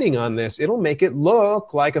good lighting on this, it'll make it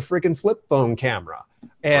look like a freaking flip phone camera.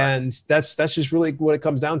 And that's just really what it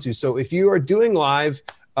comes down to. So if you are doing live,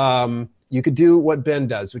 you could do what Ben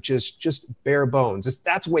does, which is just bare bones.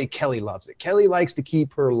 That's the way Kelly loves it. Kelly likes to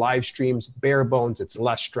keep her live streams bare bones. It's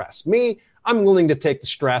less stress. Me, I'm willing to take the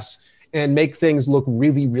stress and make things look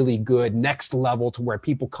really, really good, next level, to where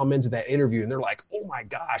people come into that interview and they're like, oh my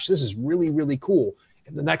gosh, this is really, really cool.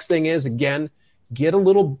 And the next thing is, again, get a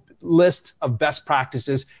little list of best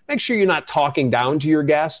practices. Make sure you're not talking down to your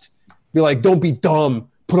guest. Be like, don't be dumb.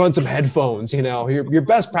 Put on some headphones. You know, your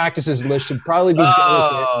best practices list should probably be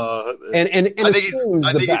and I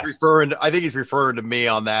think he's referring to me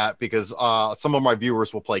on that, because some of my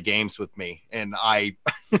viewers will play games with me, and I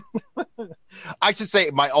should say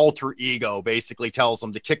my alter ego basically tells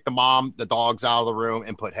them to kick the dogs out of the room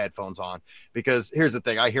and put headphones on. Because here's the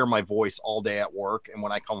thing, I hear my voice all day at work, and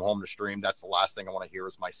when I come home to stream, that's the last thing I want to hear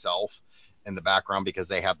is myself in the background, because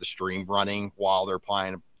they have the stream running while they're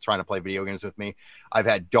trying to play video games with me. I've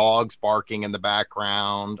had dogs barking in the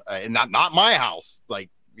background, and not my house. Like,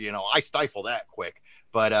 I stifle that quick.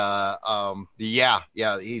 But yeah,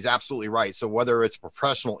 he's absolutely right. So whether it's a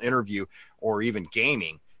professional interview or even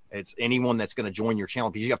gaming, it's anyone that's going to join your channel,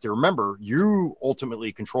 because you have to remember, you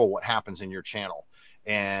ultimately control what happens in your channel.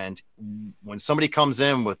 And when somebody comes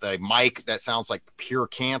in with a mic that sounds like pure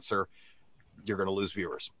cancer, you're going to lose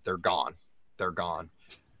viewers. They're gone.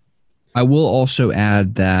 I will also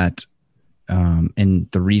add that, and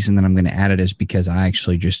the reason that I'm going to add it is because I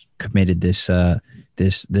actually just committed this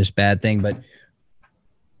bad thing, but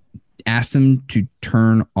ask them to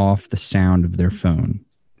turn off the sound of their phone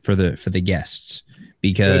for the guests,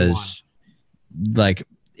 because like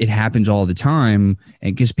it happens all the time,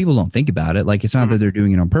 and because people don't think about it. Like, it's not that they're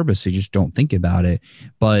doing it on purpose, they just don't think about it.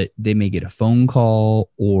 But they may get a phone call,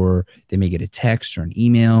 or they may get a text or an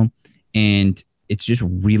email, and it's just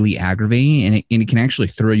really aggravating, and it can actually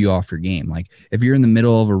throw you off your game. Like, if you're in the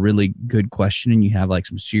middle of a really good question and you have like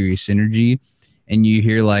some serious energy, and you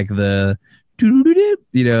hear like the and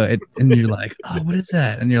you're like, oh, what is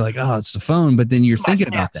that? And you're like, oh, it's the phone. But then you're thinking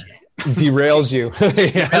about that. Derails you.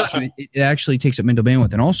 Yeah. It actually takes up mental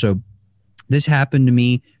bandwidth. And also, this happened to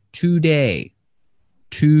me today.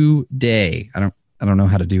 I don't know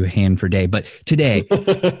how to do a hand for day, but today,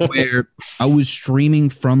 where I was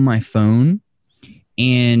streaming from my phone,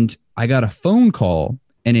 and I got a phone call,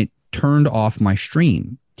 and it turned off my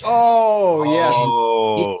stream. Oh,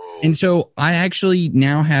 yes. And so I actually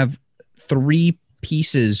now have 3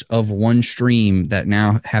 pieces of one stream that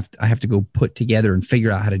now I have to go put together and figure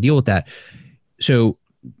out how to deal with that. So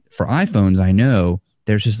for iPhones, I know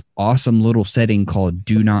there's this awesome little setting called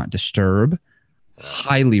Do Not Disturb.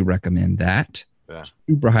 Highly recommend that. Yeah.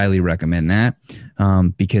 Super highly recommend that,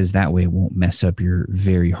 because that way it won't mess up your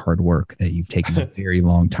very hard work that you've taken a very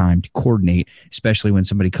long time to coordinate, especially when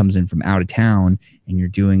somebody comes in from out of town and you're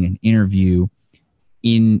doing an interview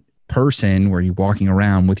in person where you're walking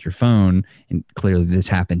around with your phone, and clearly this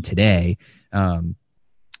happened today. So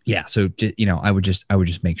I would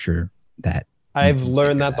just make sure that I've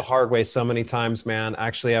learned that the hard way so many times, man.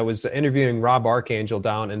 Actually, I was interviewing Rob Archangel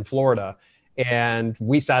down in Florida, and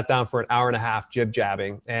we sat down for an hour and a half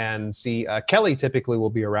jib-jabbing, and Kelly typically will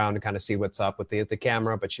be around to kind of see what's up with the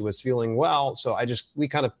camera, but she was feeling well. So we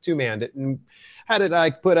kind of two-manned it and had it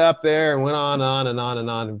like put up there, and went on and on and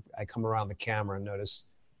on. And I come around the camera and notice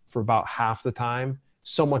for about half the time,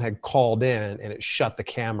 someone had called in and it shut the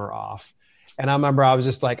camera off. And I remember I was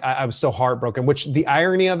just like, I was so heartbroken, which the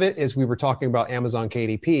irony of it is we were talking about Amazon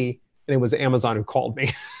KDP, and it was Amazon who called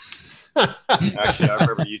me. Actually, I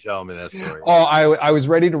remember you telling me that story. Oh, I was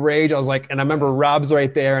ready to rage. I was like, and I remember Rob's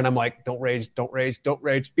right there, and I'm like, don't rage.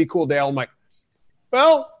 Be cool, Dale. I'm like,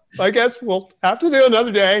 well, I guess we'll have to do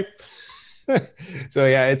another day. So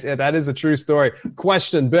yeah, that is a true story.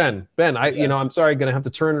 Question, Ben, I'm sorry, going to have to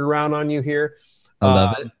turn it around on you here. I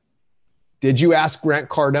love it. Did you ask Grant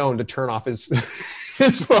Cardone to turn off his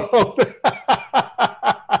phone?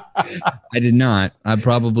 I did not. I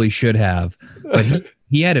probably should have, but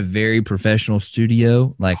he had a very professional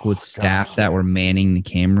studio, like with staff that were manning the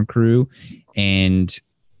camera crew, and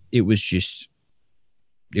it was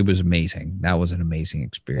amazing. That was an amazing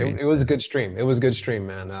experience. It was a good stream.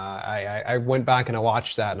 Man. I went back and I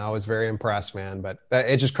watched that, and I was very impressed, man. But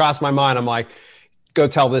it just crossed my mind. I'm like, go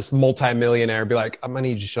tell this multimillionaire, be like, I'm gonna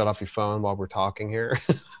need you to shut off your phone while we're talking here.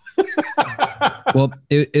 Well,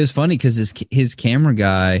 it was funny because his camera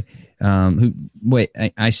guy,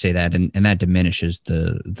 I say that, and that diminishes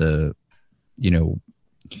the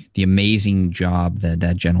amazing job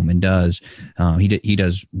that gentleman does. He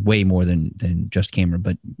does way more than just camera,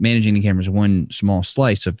 but managing the camera is one small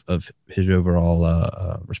slice of his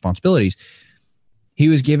overall responsibilities. He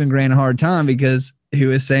was giving Grant a hard time because he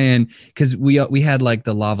was saying, because we had like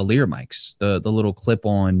the lavalier mics, the little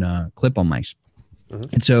clip-on mics.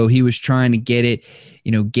 Mm-hmm. And so he was trying to get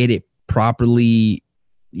it properly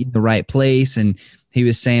in the right place. And he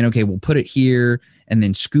was saying, okay, we'll put it here and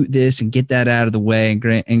then scoot this and get that out of the way. And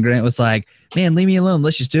Grant was like, man, leave me alone.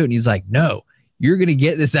 Let's just do it. And he's like, no, you're going to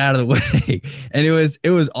get this out of the way. And it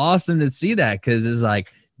was awesome to see that, because it's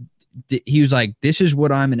like, he was like, this is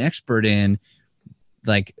what I'm an expert in.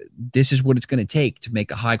 Like, this is what it's going to take to make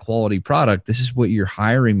a high quality product. This is what you're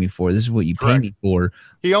hiring me for. This is what you pay me for.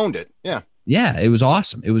 He owned it. Yeah. Yeah. It was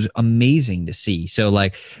awesome. It was amazing to see. So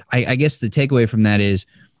like, I guess the takeaway from that is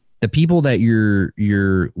the people that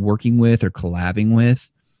you're working with or collabing with,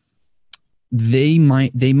 they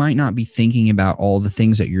might not be thinking about all the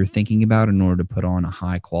things that you're thinking about in order to put on a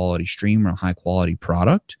high quality stream or a high quality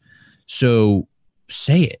product. So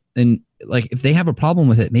say it. And like if they have a problem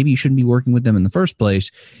with it, maybe you shouldn't be working with them in the first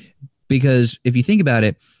place. Because if you think about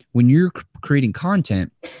it, when you're creating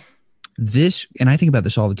content, this, and I think about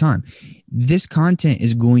this all the time, this content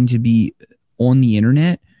is going to be on the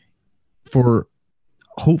internet for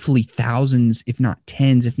hopefully thousands, if not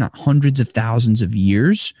tens, if not hundreds of thousands of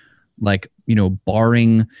years, like, you know,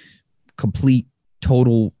 barring complete,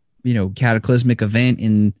 total, you know, cataclysmic event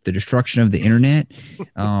in the destruction of the internet.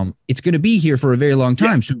 It's going to be here for a very long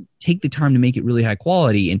time. So take the time to make it really high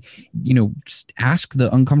quality and, you know, just ask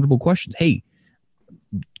the uncomfortable questions. Hey,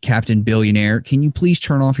 Captain Billionaire, can you please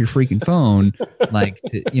turn off your freaking phone? Like,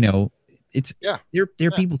 you know, it's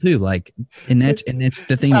they're people too. Like, and that's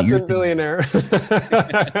the thing that you're Billionaire.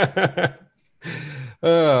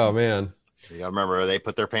 Oh man. Yeah, I remember they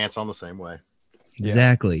put their pants on the same way.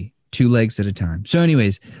 Exactly. 2 legs at a time. So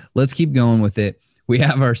anyways, let's keep going with it. We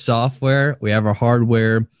have our software, we have our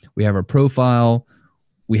hardware, we have our profile,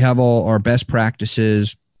 we have all our best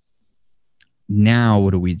practices. Now,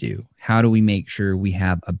 what do? How do we make sure we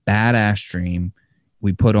have a badass stream?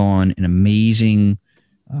 We put on an amazing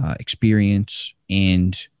experience,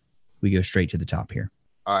 and we go straight to the top here.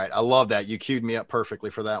 All right. I love that. You queued me up perfectly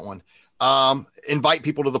for that one. Invite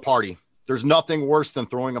people to the party. There's nothing worse than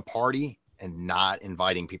throwing a party and not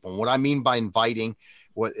inviting people. And what I mean by inviting,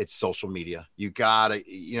 it's social media. You gotta,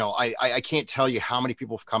 you know, I can't tell you how many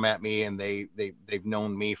people have come at me and they've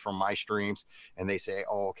known me from my streams, and they say,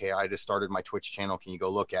 oh, okay, I just started my Twitch channel. Can you go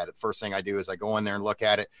look at it? First thing I do is I go in there and look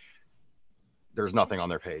at it. There's nothing on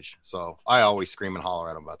their page. So I always scream and holler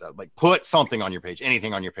at them about that. Like, put something on your page,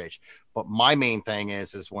 anything on your page. But my main thing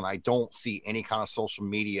is when I don't see any kind of social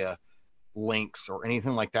media links or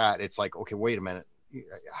anything like that, it's like, okay, wait a minute.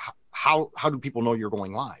 How do people know you're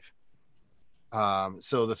going live?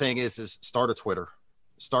 So the thing is start a Twitter,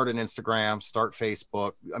 start an Instagram, start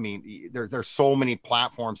Facebook. I mean, there's so many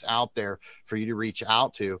platforms out there for you to reach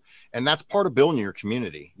out to. And that's part of building your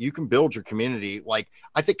community. You can build your community. Like,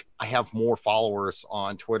 I think I have more followers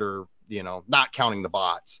on Twitter, you know, not counting the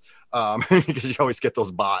bots, because you always get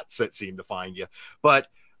those bots that seem to find you. But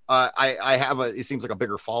I have it seems like a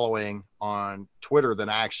bigger following on Twitter than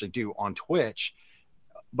I actually do on Twitch.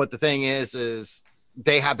 But the thing is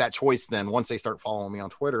they have that choice. Then once they start following me on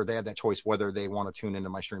Twitter, they have that choice whether they want to tune into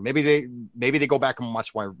my stream. Maybe they go back and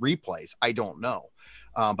watch my replays. I don't know.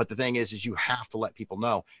 But the thing is you have to let people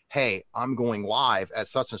know, hey, I'm going live at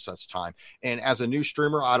such and such time. And as a new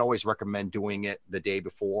streamer, I'd always recommend doing it the day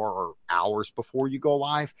before or hours before you go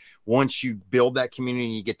live. Once you build that community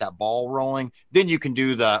and you get that ball rolling, then you can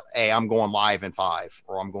do hey, I'm going live in 5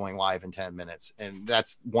 or I'm going live in 10 minutes. And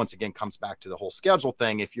that's, once again, comes back to the whole schedule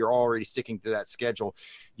thing. If you're already sticking to that schedule,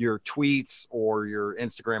 your tweets or your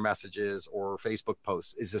Instagram messages or Facebook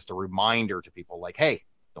posts is just a reminder to people like, hey,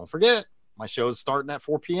 don't forget, my show's starting at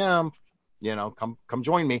 4 p.m. You know, come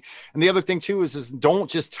join me. And the other thing too is don't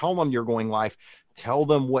just tell them you're going live. Tell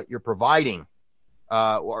them what you're providing.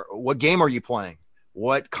 Or what game are you playing?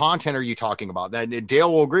 What content are you talking about? That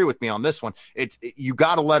Dale will agree with me on this one. You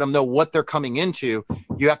got to let them know what they're coming into.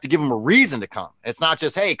 You have to give them a reason to come. It's not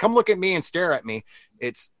just, hey, come look at me and stare at me.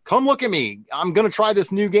 It's come look at me. I'm going to try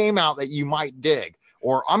this new game out that you might dig.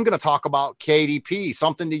 Or I'm going to talk about KDP,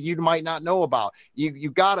 something that you might not know about. You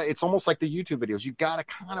got to, it's almost like the YouTube videos. You got to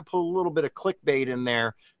kind of put a little bit of clickbait in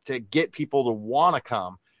there to get people to want to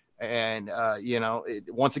come. And, you know,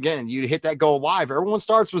 once again, you hit that go live. Everyone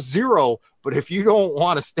starts with 0, but if you don't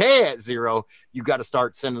want to stay at 0, you got to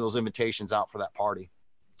start sending those invitations out for that party.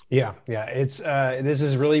 Yeah. It's this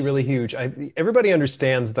is really, really huge. Everybody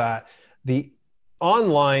understands that the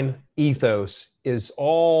online ethos is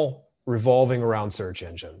all revolving around search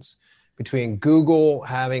engines. Between Google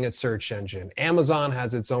having its search engine, Amazon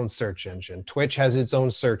has its own search engine, Twitch has its own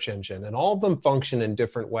search engine, and all of them function in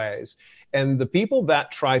different ways. And the people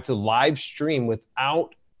that try to live stream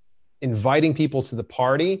without inviting people to the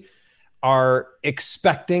party are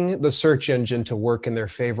expecting the search engine to work in their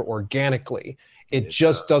favor organically. It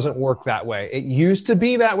just doesn't work that way. It used to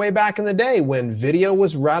be that way back in the day when video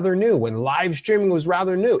was rather new, when live streaming was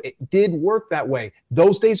rather new. It did work that way.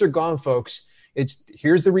 Those days are gone, folks.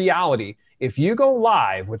 Here's the reality. If you go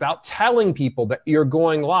live without telling people that you're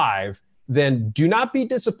going live, then do not be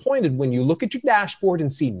disappointed when you look at your dashboard and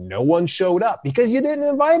see no one showed up because you didn't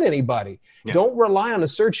invite anybody. Yeah. Don't rely on a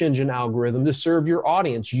search engine algorithm to serve your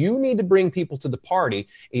audience. You need to bring people to the party,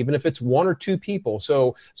 even if it's 1 or 2 people.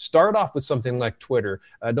 So start off with something like Twitter.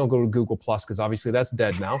 Don't go to Google Plus because obviously that's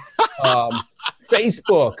dead now.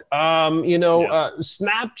 Facebook,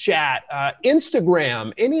 Snapchat,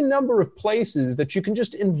 Instagram, any number of places that you can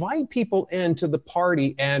just invite people into the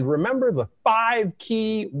party. And remember the 5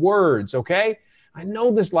 key words, okay? I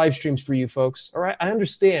know this live stream's for you folks. All right. I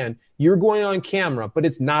understand you're going on camera, but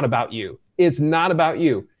it's not about you. It's not about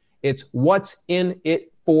you. It's what's in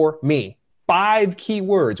it for me. 5 key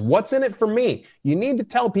words. What's in it for me? You need to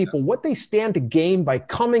tell people what they stand to gain by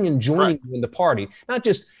coming and joining you in the party. Not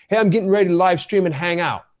just, hey, I'm getting ready to live stream and hang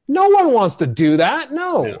out. No one wants to do that.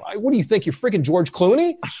 No. What do you think? You're freaking George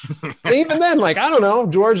Clooney? Even then, like, I don't know,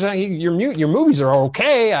 George, your movies are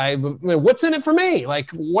okay. What's in it for me?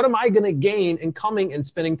 Like, what am I going to gain in coming and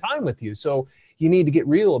spending time with you? So you need to get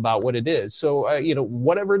real about what it is. So,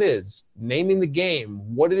 whatever it is, naming the game,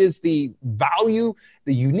 what it is, the value,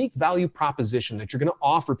 the unique value proposition that you're going to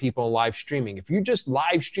offer people in live streaming. If you're just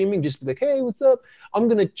live streaming, just be like, hey, what's up? I'm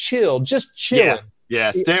going to chill, just chill.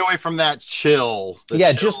 Yeah, stay away from that chill.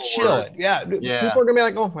 Just chill it. Yeah. People are gonna be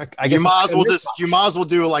like, oh, I guess you might as well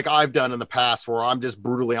do like I've done in the past, where I'm just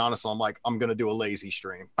brutally honest. I'm like, I'm gonna do a lazy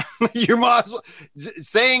stream. You might as well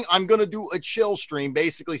saying I'm gonna do a chill stream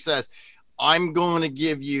basically says I'm going to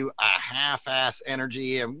give you a half-ass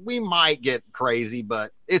energy, and we might get crazy,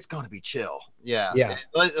 but it's going to be chill. Yeah.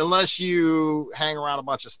 Unless you hang around a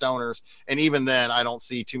bunch of stoners, and even then, I don't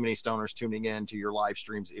see too many stoners tuning in to your live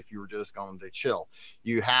streams if you were just going to chill.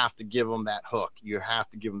 You have to give them that hook. You have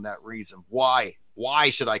to give them that reason. Why? Why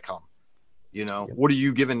should I come? What are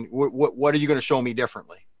you giving? What are you going to show me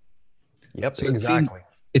differently? Yep, so exactly.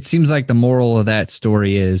 It seems like the moral of that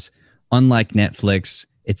story is, unlike Netflix,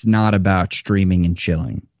 it's not about streaming and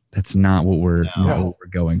chilling. That's not what we're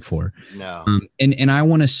going for. No. And I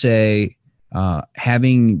want to say,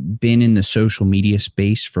 having been in the social media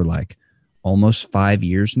space for like almost 5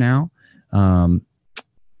 years now, when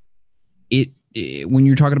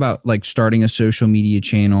you're talking about like starting a social media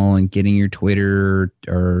channel and getting your Twitter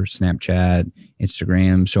or Snapchat,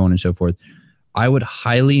 Instagram, so on and so forth, I would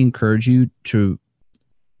highly encourage you to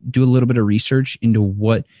do a little bit of research into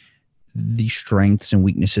what the strengths and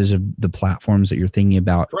weaknesses of the platforms that you're thinking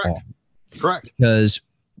about. Correct. Because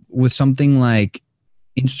with something like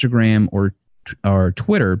Instagram or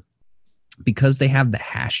Twitter, because they have the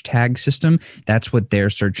hashtag system, that's what their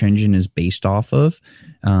search engine is based off of.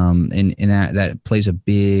 And that plays a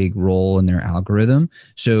big role in their algorithm.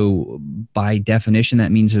 So by definition,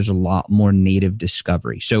 that means there's a lot more native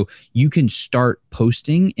discovery. So you can start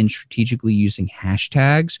posting and strategically using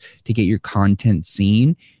hashtags to get your content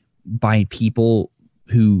seen by people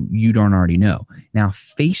who you don't already know. Now,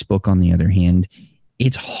 Facebook, on the other hand,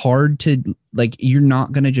 it's hard to, like, you're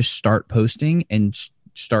not going to just start posting and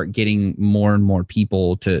start getting more and more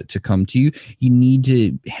people to come to you. You need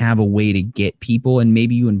to have a way to get people, and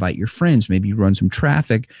maybe you invite your friends, maybe you run some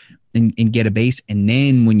traffic and get a base. And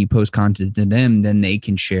then when you post content to them, then they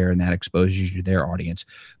can share, and that exposes you to their audience.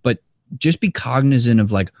 But just be cognizant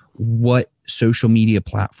of like what social media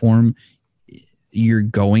platform you're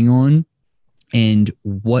going on and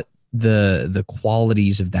what the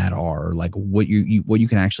qualities of that are, like what you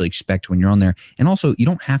can actually expect when you're on there. And also, you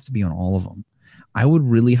don't have to be on all of them. I would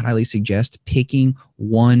really highly suggest picking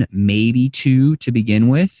 1, maybe 2 to begin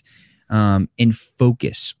with, and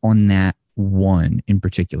focus on that one in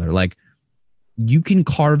particular. Like, you can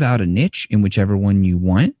carve out a niche in whichever one you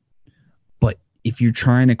want, but if you're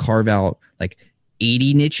trying to carve out like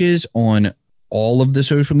 80 niches on all of the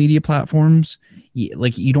social media platforms,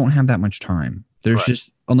 you don't have that much time. There's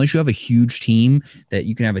just, unless you have a huge team that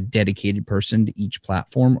you can have a dedicated person to each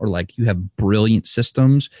platform, or like you have brilliant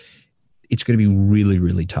systems, it's going to be really,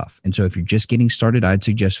 really tough. And so if you're just getting started, I'd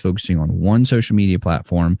suggest focusing on one social media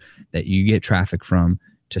platform that you get traffic from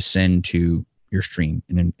to send to your stream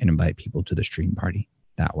and invite people to the stream party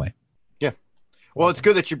that way. Yeah. Well, it's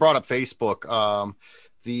good that you brought up Facebook.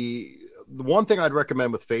 The one thing I'd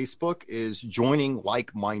recommend with Facebook is joining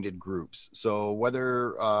like-minded groups. So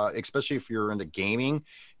whether, especially if you're into gaming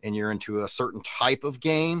and you're into a certain type of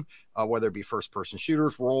game, whether it be first-person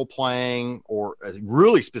shooters, role-playing, or a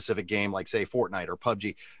really specific game like, say, Fortnite or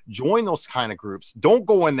PUBG, join those kind of groups. Don't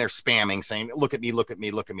go in there spamming, saying, look at me, look at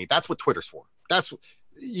me, look at me. That's what Twitter's for.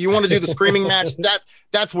 You want to do the screaming match?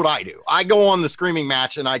 That's what I do. I go on the screaming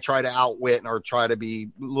match and I try to outwit or try to be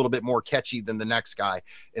a little bit more catchy than the next guy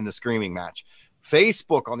in the screaming match.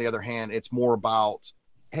 Facebook, on the other hand, it's more about,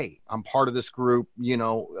 hey, I'm part of this group,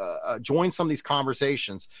 join some of these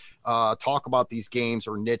conversations, talk about these games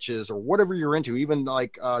or niches or whatever you're into. Even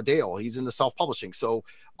like Dale, he's into self-publishing. So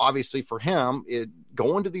obviously for him,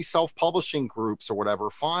 go into these self-publishing groups or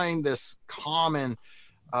whatever, find this common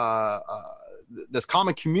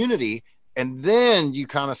community, and then you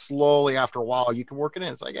kind of slowly, after a while, you can work it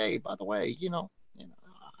in. It's like, hey, by the way,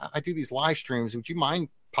 I do these live streams. Would you mind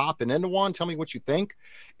popping into one. Tell me what you think.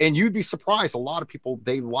 And you'd be surprised. A lot of people,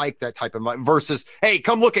 they like that type of versus, hey,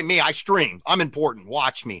 come look at me. I stream. I'm important.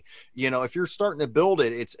 Watch me. If you're starting to build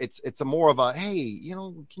it, it's a more of a, hey,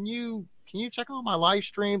 can you check out my live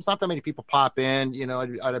streams? Not that many people pop in,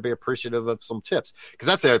 I'd be appreciative of some tips, because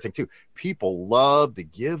that's the other thing too. People love to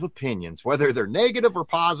give opinions, whether they're negative or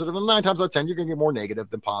positive. And 9 times out of 10, you're going to get more negative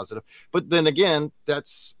than positive. But then again,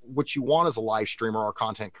 that's what you want as a live streamer or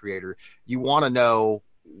content creator. You want to know,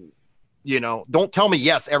 don't tell me,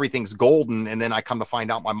 yes, everything's golden, and then I come to find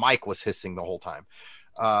out my mic was hissing the whole time.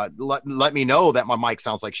 Let me know that my mic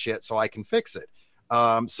sounds like shit so I can fix it.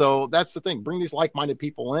 So that's the thing. Bring these like-minded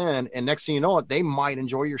people in, and next thing you know it, they might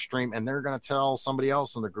enjoy your stream, and they're going to tell somebody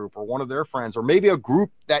else in the group or one of their friends, or maybe a group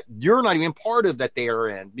that you're not even part of that they are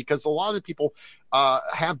in, because a lot of people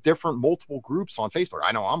have multiple groups on Facebook.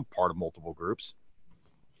 I know I'm part of multiple groups.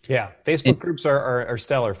 Yeah, Facebook groups are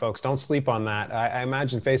stellar, folks. Don't sleep on that. I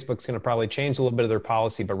imagine Facebook's going to probably change a little bit of their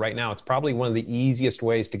policy, but right now it's probably one of the easiest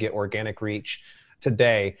ways to get organic reach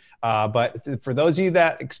today. But for those of you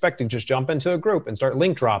that expect to just jump into a group and start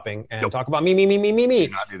link dropping and talk about me, do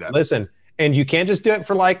not do that. Listen, and you can't just do it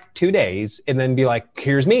for like 2 days and then be like,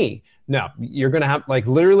 here's me. No, you're going to have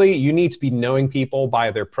literally, you need to be knowing people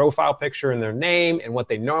by their profile picture and their name and what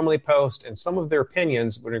they normally post and some of their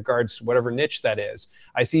opinions with regards to whatever niche that is.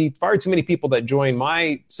 I see far too many people that join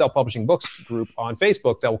my self-publishing books group on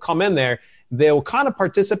Facebook that will come in there, they'll kind of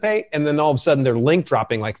participate, and then all of a sudden they're link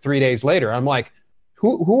dropping like 3 days later. I'm like,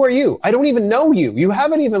 who are you? I don't even know you. You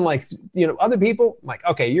haven't even other people. I'm like,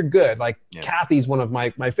 okay, you're good. Kathy's one of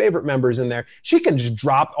my favorite members in there. She can just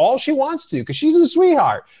drop all she wants to because she's a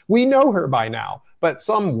sweetheart. We know her by now. But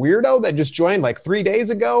some weirdo that just joined like 3 days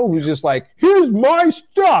ago who's just like, here's my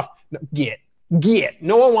stuff. Get.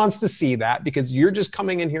 No one wants to see that because you're just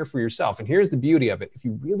coming in here for yourself. And here's the beauty of it. If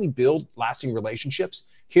you really build lasting relationships,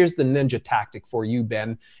 here's the ninja tactic for you,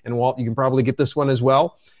 Ben. And Walt, you can probably get this one as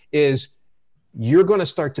well, is you're going to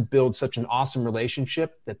start to build such an awesome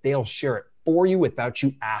relationship that they'll share it for you without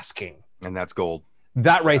you asking. And that's gold.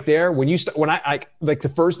 That right there, when I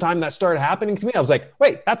the first time that started happening to me, I was like,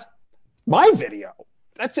 wait, that's my video.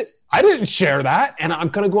 That's it. I didn't share that. And I'm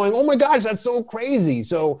kind of going, oh my gosh, that's so crazy.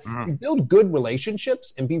 So you build good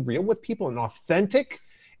relationships and be real with people and authentic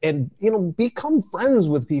and, become friends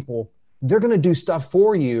with people. They're going to do stuff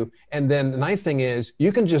for you. And then the nice thing is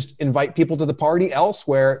you can just invite people to the party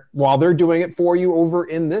elsewhere while they're doing it for you over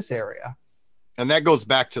in this area. And that goes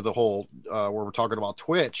back to the whole where we're talking about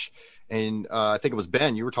Twitch. And I think it was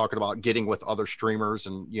Ben, you were talking about getting with other streamers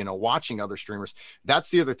and, watching other streamers.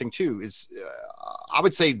 That's the other thing too, is I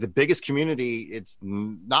would say the biggest community, it's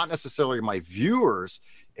not necessarily my viewers,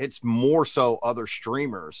 it's more so other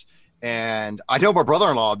streamers. And I know my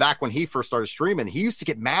brother-in-law, back when he first started streaming, he used to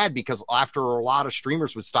get mad because after a lot of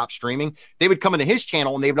streamers would stop streaming, they would come into his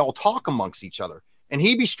channel and they would all talk amongst each other. And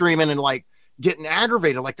he'd be streaming and getting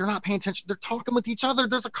aggravated, they're not paying attention. They're talking with each other.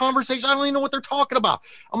 There's a conversation. I don't even know what they're talking about.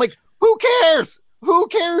 I'm like, who cares? Who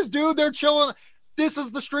cares, dude? They're chilling. This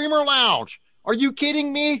is the streamer lounge. Are you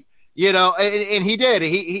kidding me? And he did.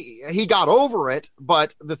 He got over it.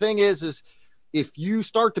 But the thing is if you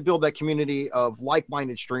start to build that community of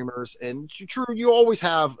like-minded streamers, and true, you always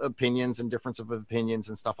have opinions and difference of opinions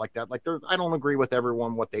and stuff like that. I don't agree with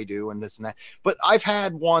everyone, what they do and this and that, but I've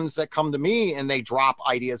had ones that come to me and they drop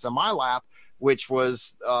ideas in my lap, which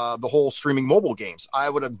was the whole streaming mobile games. I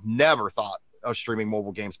would have never thought of streaming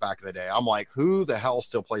mobile games back in the day. I'm like, who the hell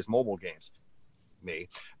still plays mobile games? Me.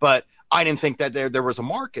 But I didn't think that there was a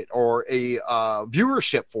market or a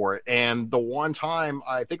viewership for it. And the one time,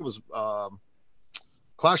 I think it was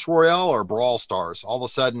Clash Royale or Brawl Stars, all of a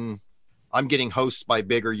sudden I'm getting hosts by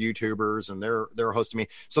bigger YouTubers and they're hosting me.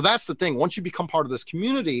 So that's the thing. Once you become part of this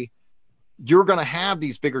community, you're going to have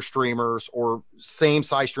these bigger streamers or same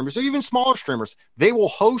size streamers or even smaller streamers. They will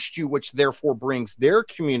host you, which therefore brings their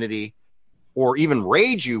community, or even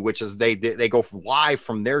raid you, which is they go live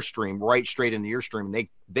from their stream right straight into your stream. And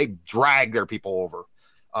they drag their people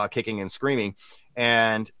over, kicking and screaming.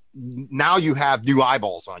 And now you have new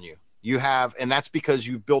eyeballs on you. And that's because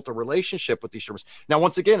you've built a relationship with these streamers. Now,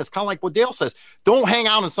 once again, it's kind of like what Dale says. Don't hang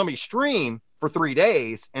out on somebody's stream for 3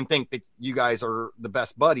 days and think that you guys are the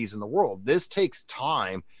best buddies in the world. This takes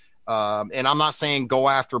time. And I'm not saying go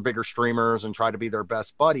after bigger streamers and try to be their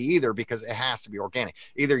best buddy either, because it has to be organic.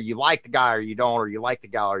 Either you like the guy or you don't, or you like the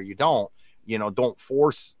gal or you don't. Don't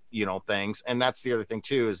force, things. And that's the other thing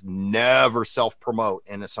too, is never self-promote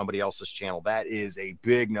into somebody else's channel. That is a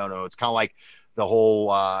big no-no. It's kind of like the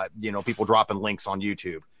whole, people dropping links on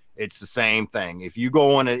YouTube. It's the same thing. If you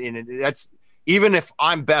go on and that's, even if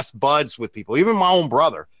I'm best buds with people, even my own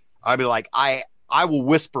brother, I'd be like, I I will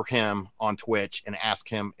whisper him on Twitch and ask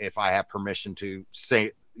him if I have permission to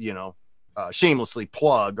say, shamelessly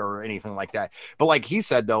plug or anything like that. But like he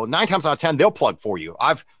said, though, 9 times out of 10, they'll plug for you.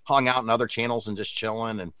 I've hung out in other channels and just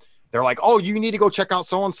chilling, and they're like, oh, you need to go check out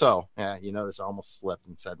so-and-so. Yeah, you notice I almost slipped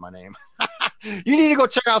and said my name. You need to go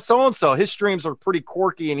check out so-and-so. His streams are pretty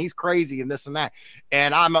quirky and he's crazy and this and that.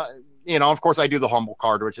 And I'm, of course I do the humble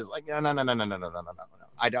card, which is like, no.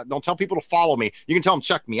 I don't tell people to follow me. You can tell them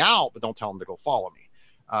check me out, but don't tell them to go follow me.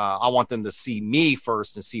 I want them to see me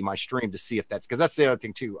first and see my stream to see if that's, because that's the other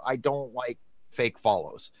thing too. I don't like fake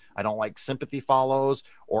follows. I don't like sympathy follows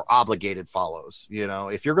or obligated follows.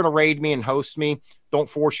 If you're going to raid me and host me, don't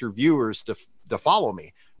force your viewers to follow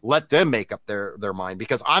me. Let them make up their mind,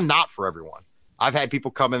 because I'm not for everyone. I've had people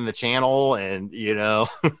come in the channel and,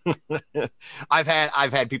 I've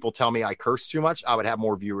had people tell me I curse too much. I would have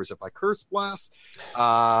more viewers if I cursed less.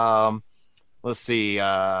 Let's see.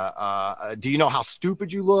 Do you know how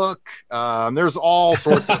stupid you look? There's all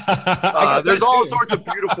sorts of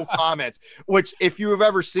beautiful comments, which if you have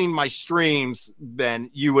ever seen my streams, then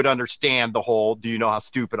you would understand the whole, do you know how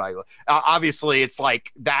stupid I look? Obviously it's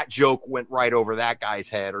like that joke went right over that guy's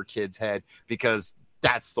head or kid's head, because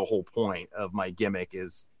that's the whole point of my gimmick,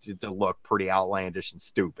 is to look pretty outlandish and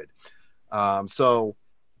stupid. So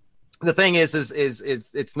the thing is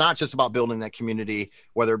it's not just about building that community,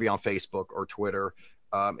 whether it be on Facebook or Twitter.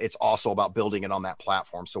 It's also about building it on that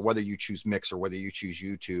platform. So whether you choose Mix or whether you choose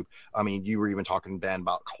YouTube, I mean, you were even talking, Ben,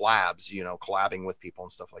 about collabs, collabing with people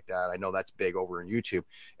and stuff like that. I know that's big over in YouTube.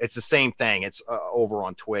 It's the same thing. It's over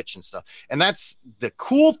on Twitch and stuff. And that's the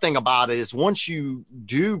cool thing about it, is once you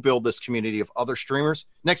do build this community of other streamers,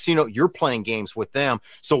 next thing you know, you're playing games with them.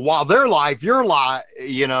 So while they're live, you're live,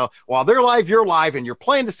 while they're live, you're live, and you're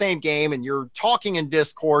playing the same game and you're talking in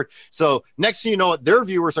Discord. So next thing you know, their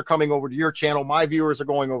viewers are coming over to your channel. My viewers are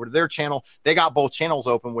going over to their channel. They got both channels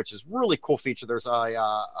open, which is really cool feature. There's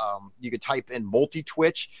you could type in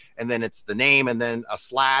multi-Twitch, and then it's the name, and then a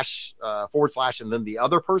slash, / and then the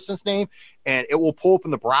other person's name, and it will pull up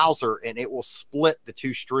in the browser, and it will split the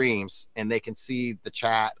two streams, and they can see the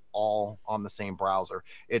chat all on the same browser.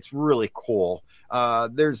 It's really cool.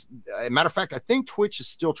 There's a matter of fact, I think Twitch is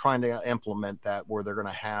still trying to implement that, where they're going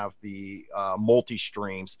to have the multi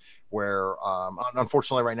streams, where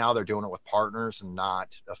unfortunately right now they're doing it with partners and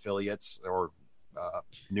not affiliates or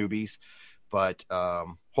newbies, but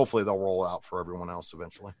hopefully they'll roll out for everyone else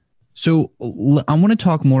eventually. So I want to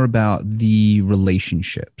talk more about the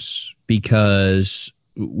relationships, because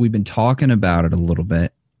we've been talking about it a little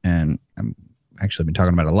bit, and I'm actually been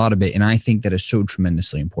talking about it a lot of it, and I think that is so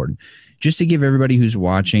tremendously important. Just to give everybody who's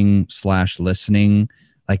watching / listening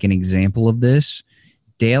like an example of this,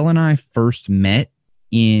 Dale and I first met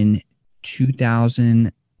in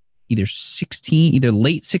 2000, either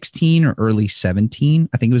late 16 or early 17.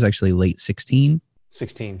 I think it was actually late 16.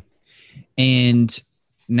 16. And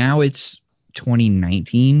now it's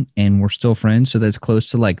 2019 and we're still friends. So that's close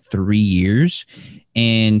to like 3 years.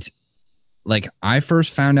 And like, I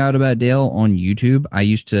first found out about Dale on YouTube. I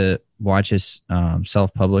used to watch his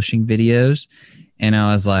self-publishing videos, and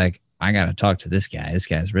I was like, I got to talk to this guy. This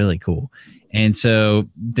guy's really cool. And so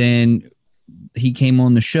then he came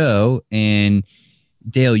on the show, and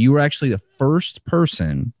Dale, you were actually the first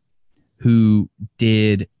person who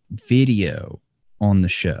did video on the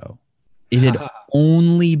show. It had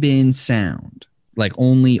only been sound, like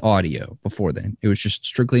only audio before then. It was just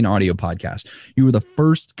strictly an audio podcast. You were the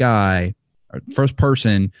first guy, or first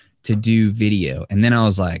person to do video. And then I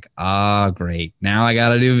was like, great. Now I got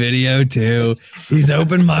to do video too. He's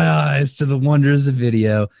opened my eyes to the wonders of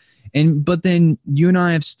video. But then you and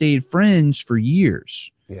I have stayed friends for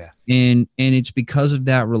years. Yeah. And it's because of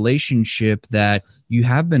that relationship that you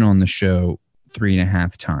have been on the show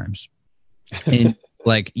 3.5 times. And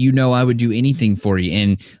like, I would do anything for you.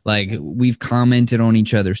 And like, we've commented on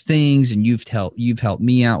each other's things, and you've helped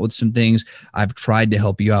me out with some things. I've tried to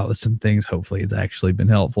help you out with some things. Hopefully it's actually been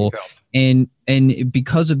helpful. And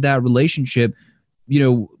because of that relationship,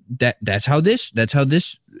 that's how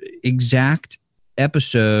this exact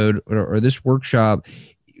episode or this workshop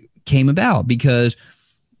came about, because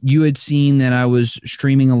you had seen that I was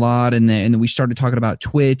streaming a lot, and then we started talking about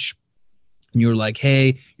Twitch. And you were like,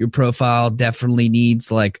 hey, your profile definitely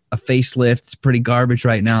needs like a facelift. It's pretty garbage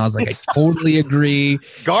right now. I was like, I totally agree.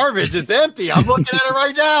 Garbage. It's empty. I'm looking at it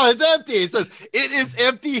right now. It's empty. It says it is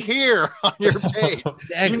empty here on your page.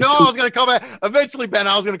 Exactly. I was going to come back. Eventually, Ben,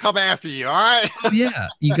 I was going to come after you. All right. Oh, yeah,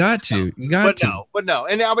 you got to. But no.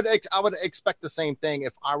 And I would expect the same thing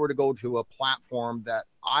if I were to go to a platform that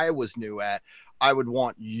I was new at. I would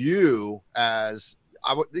want you as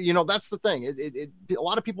that's the thing. A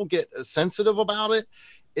lot of people get sensitive about it.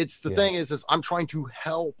 It's the thing is I'm trying to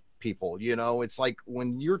help people. It's like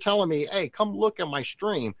when you're telling me, hey, come look at my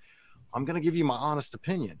stream, I'm going to give you my honest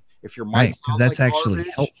opinion. If your mic because that's like actually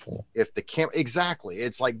garbage, helpful. If the camera, exactly.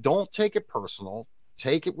 It's like, don't take it personal,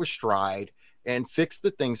 take it with stride, and fix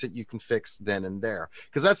the things that you can fix then and there.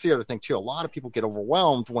 Because that's the other thing too. A lot of people get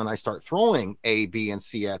overwhelmed when I start throwing A, B, and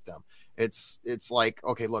C at them. It's like,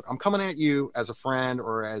 okay, look, I'm coming at you as a friend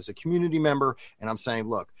or as a community member, and I'm saying,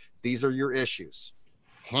 look, these are your issues.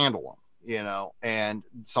 Handle them, and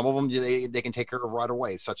some of them they can take care of right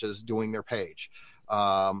away, such as doing their page.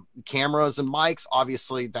 Cameras and mics,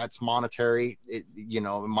 obviously that's monetary. It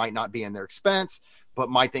might not be in their expense, but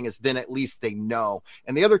my thing is then at least they know.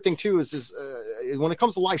 And the other thing too is when it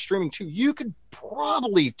comes to live streaming too, you could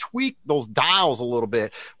probably tweak those dials a little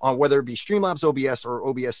bit on whether it be Streamlabs OBS or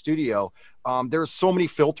OBS Studio. There's so many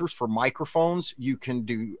filters for microphones. You can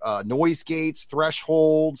do noise gates,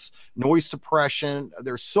 thresholds, noise suppression.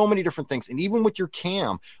 There's so many different things. And even with your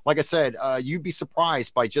cam, like I said, you'd be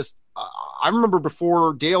surprised by just, I remember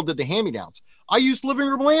before Dale did the hand-me-downs, I used living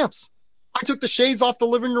room lamps. I took the shades off the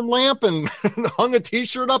living room lamp and hung a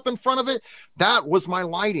t-shirt up in front of it. That was my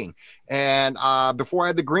lighting. And before I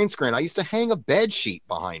had the green screen, I used to hang a bed sheet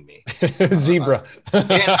behind me. Zebra. And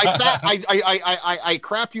I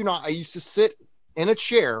crap you not. I used to sit in a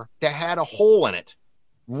chair that had a hole in it,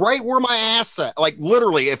 right where my ass sat. Like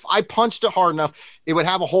literally, if I punched it hard enough, it would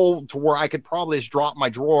have a hole to where I could probably just drop my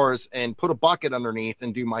drawers and put a bucket underneath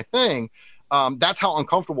and do my thing. That's how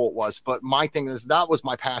uncomfortable it was. But my thing is, that was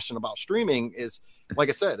my passion about streaming is, like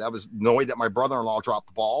I said, I was annoyed that my brother-in-law dropped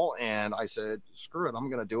the ball, and I said, screw it, I'm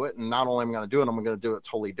going to do it. And not only am I going to do it, I'm going to do it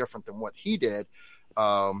totally different than what he did.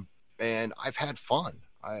 And I've had fun.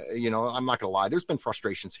 I'm not going to lie. There's been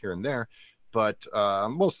frustrations here and there, but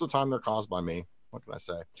most of the time they're caused by me. What can I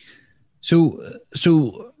say? So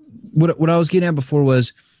what I was getting at before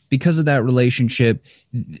was, because of that relationship,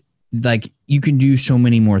 like you can do so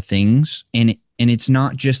many more things, and it's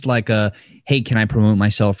not just like a, hey, can I promote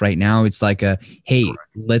myself right now? It's like a, hey,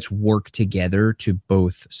 correct, let's work together to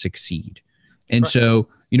both succeed. And correct. So,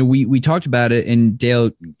 we talked about it, and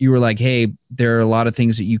Dale, you were like, hey, there are a lot of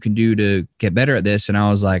things that you can do to get better at this. And I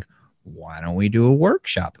was like, why don't we do a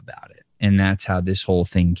workshop about it? And that's how this whole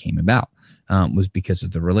thing came about, was because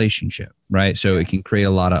of the relationship, right? So it can create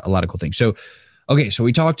a lot of cool things. So, okay, so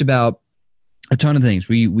we talked about a ton of things.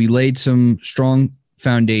 We laid some strong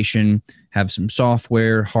foundation, have some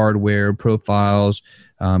software, hardware, profiles,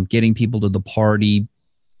 getting people to the party.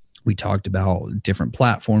 We talked about different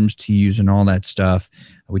platforms to use and all that stuff.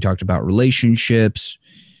 We talked about relationships.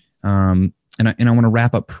 And I want to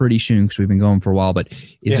wrap up pretty soon because we've been going for a while, but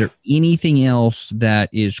is there anything else that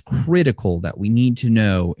is critical that we need to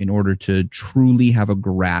know in order to truly have a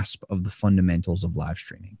grasp of the fundamentals of live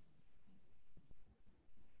streaming?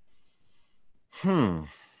 I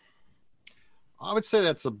would say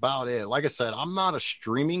that's about it. Like I said, I'm not a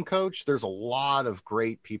streaming coach. There's a lot of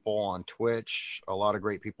great people on Twitch, a lot of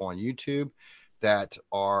great people on YouTube that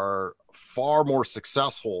are far more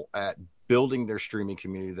successful at building their streaming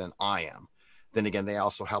community than I am. Then again, they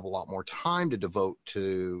also have a lot more time to devote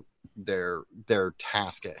to their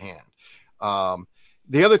task at hand.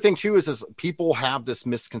 The other thing too is people have this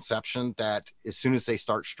misconception that as soon as they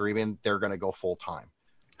start streaming, they're going to go full time.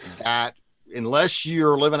 That, unless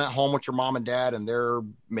you're living at home with your mom and dad and they're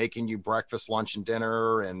making you breakfast, lunch, and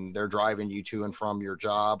dinner, and they're driving you to and from your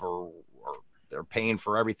job, or they're paying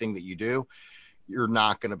for everything that you do, you're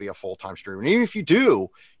not going to be a full-time streamer. And even if you do,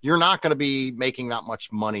 you're not going to be making that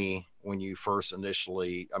much money when you first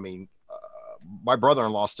initially. I mean, my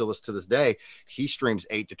brother-in-law still is to this day. He streams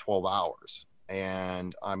 8 to 12 hours.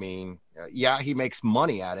 And I mean, yeah, he makes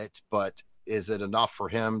money at it, but is it enough for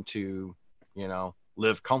him to,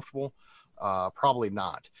 live comfortable? Probably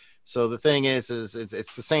not. So the thing is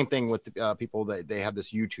it's the same thing with people that they have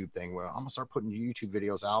this YouTube thing where I'm gonna start putting YouTube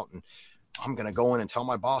videos out and I'm gonna go in and tell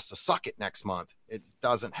my boss to suck it next month. It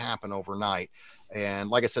doesn't happen overnight. And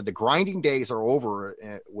like I said, the grinding days are over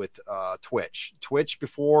with Twitch.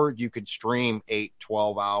 Before, you could stream 8,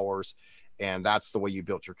 12 hours, and that's the way you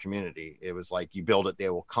built your community. It was like, you build it, they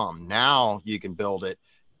will come. Now you can build it,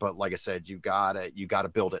 but like I said, you gotta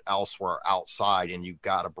build it elsewhere outside, and you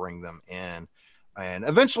gotta bring them in. And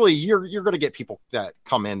eventually you're going to get people that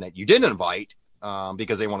come in that you didn't invite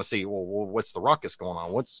because they want to see, well, what's the ruckus going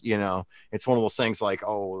on? It's one of those things like,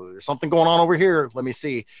 oh, there's something going on over here. Let me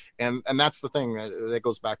see. And that's the thing that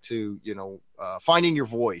goes back to, finding your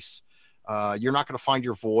voice. You're not going to find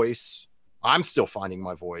your voice. I'm still finding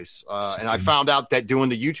my voice. And I found out that doing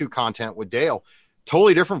the YouTube content with Dale,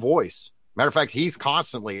 totally different voice. Matter of fact, he's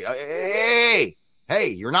constantly, hey,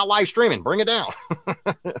 you're not live streaming. Bring it down.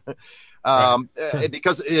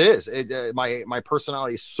 Because it is. My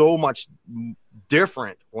personality is so much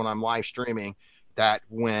different when I'm live streaming that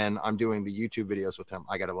when I'm doing the YouTube videos with him,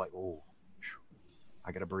 I got to like, oh,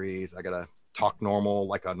 I got to breathe. I got to talk normal,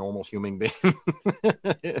 like a normal human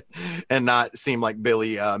being and not seem like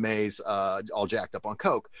Billy Mays all jacked up on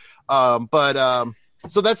Coke.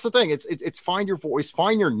 So that's the thing. It's find your voice,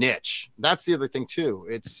 find your niche. That's the other thing too.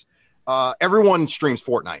 It's everyone streams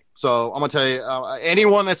Fortnite. So I'm gonna tell you,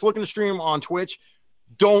 anyone that's looking to stream on Twitch,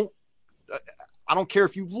 I don't care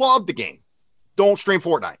if you love the game, don't stream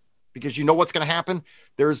Fortnite, because you know what's going to happen.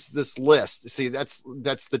 There's this list. See, that's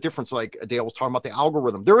the difference. Like Dale was talking about the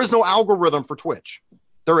algorithm. There is no algorithm for Twitch.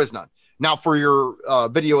 There is none. Now for your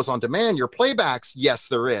videos on demand, your playbacks, yes,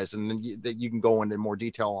 there is. And then you can go into more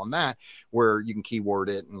detail on that, where you can keyword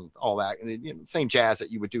it and all that. And same jazz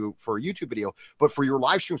that you would do for a YouTube video. But for your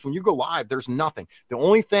live streams, when you go live, there's nothing. The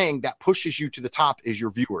only thing that pushes you to the top is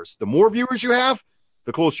your viewers. The more viewers you have,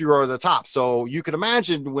 the closer you are to the top. So you can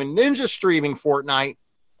imagine when Ninja's streaming Fortnite,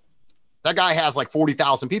 that guy has like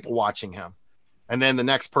 40,000 people watching him. And then the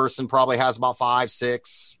next person probably has about 5,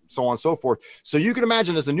 6, so on and so forth. So you can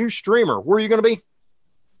imagine as a new streamer, where are you going to be?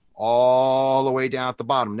 All the way down at the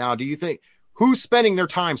bottom. Now, do you think who's spending their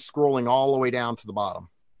time scrolling all the way down to the bottom?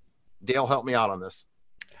 Dale, help me out on this.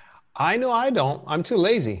 I know I don't. I'm too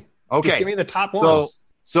lazy. Okay. Just give me the top ones.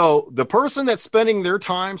 So the person that's spending their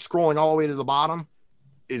time scrolling all the way to the bottom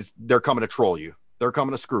they're coming to troll you. They're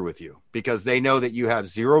coming to screw with you because they know that you have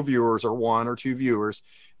 0 viewers or 1 or 2 viewers.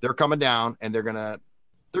 They're coming down and they're going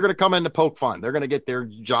to come in to poke fun. They're going to get their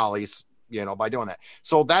jollies, by doing that.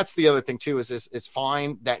 So that's the other thing too, is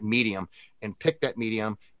find that medium and pick that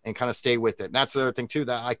medium and kind of stay with it. And that's the other thing too,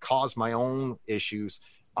 that I cause my own issues.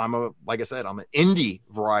 Like I said, I'm an indie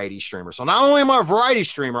variety streamer. So not only am I a variety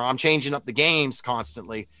streamer, I'm changing up the games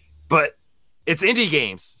constantly, but it's indie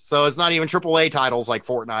games. So it's not even AAA titles like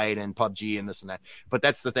Fortnite and PUBG and this and that. But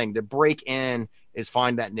that's the thing. To break in is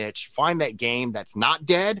find that niche, find that game that's not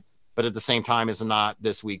dead, but at the same time is not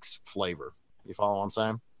this week's flavor. You follow what I'm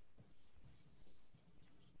saying?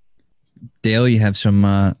 Dale, you have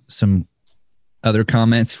some other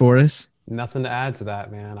comments for us? Nothing to add to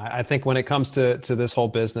that, man. I think when it comes to this whole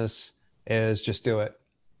business is just do it.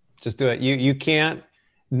 Just do it. You can't.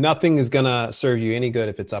 Nothing is going to serve you any good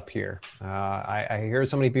if it's up here. I hear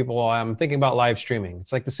so many people, I'm thinking about live streaming.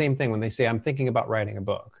 It's like the same thing when they say, I'm thinking about writing a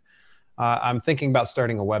book. I'm thinking about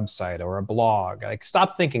starting a website or a blog. Like,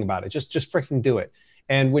 stop thinking about it. Just freaking do it.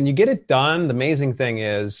 And when you get it done, the amazing thing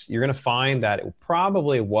is you're going to find that it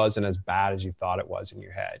probably wasn't as bad as you thought it was in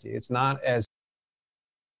your head. It's not as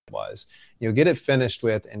it was. You'll get it finished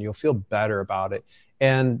with and you'll feel better about it.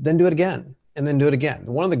 And then do it again. And then do it again.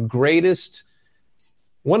 One of the greatest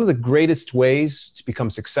ways to become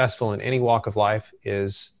successful in any walk of life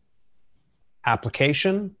is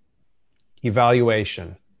application,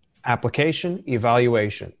 evaluation. Application,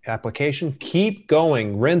 evaluation. Application, keep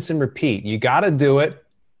going, rinse and repeat. You got to do it.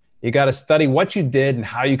 You got to study what you did and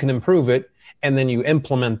how you can improve it. And then you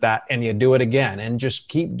implement that and you do it again. And just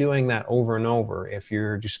keep doing that over and over. If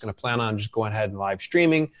you're just going to plan on just going ahead and live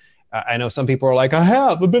streaming. I know some people are like,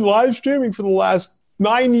 I've been live streaming for the last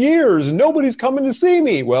 9 years and nobody's coming to see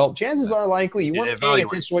me. Well, chances are likely you weren't paying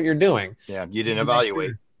attention to what you're doing. Yeah, you didn't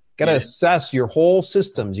evaluate. Got to assess your whole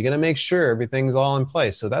systems. You got to make sure everything's all in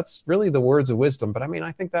place. So that's really the words of wisdom. But I mean,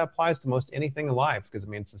 I think that applies to most anything in life because I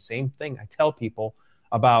mean, it's the same thing I tell people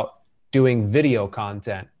about doing video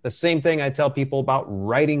content. The same thing I tell people about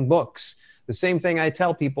writing books. The same thing I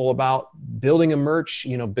tell people about building a merch,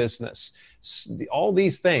 business. All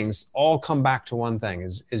these things all come back to one thing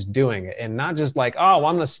is doing it. And not just like, I'm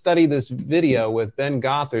going to study this video with Ben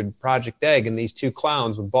Gothard, Project Egg, and these 2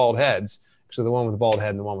 clowns with bald heads. So the one with the bald head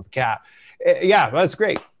and the one with the cap. Yeah, that's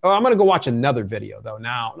great. I'm going to go watch another video though.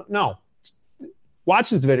 Now, no, watch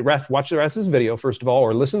this video, watch the rest of this video, first of all,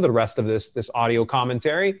 or listen to the rest of this audio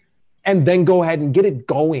commentary and then go ahead and get it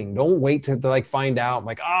going. Don't wait to like find out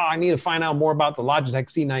like, I need to find out more about the Logitech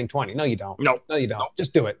C920. No, you don't. No, you don't. Nope.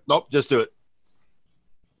 Just do it. Nope. Just do it.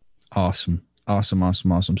 Awesome.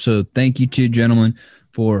 So thank you two gentlemen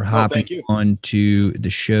for hopping on to the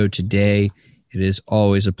show today. It is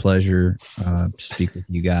always a pleasure to speak with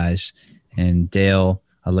you guys. And Dale,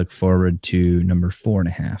 I look forward to number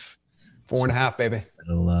 4.5. 4.5, baby.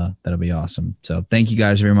 That'll be awesome. So thank you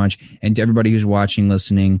guys very much. And to everybody who's watching,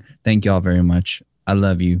 listening, thank y'all very much. I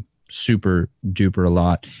love you super duper a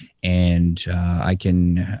lot. And I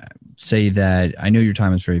can say that I know your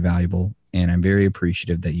time is very valuable and I'm very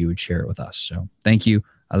appreciative that you would share it with us. So thank you.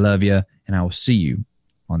 I love you. And I will see you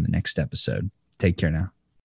on the next episode. Take care now.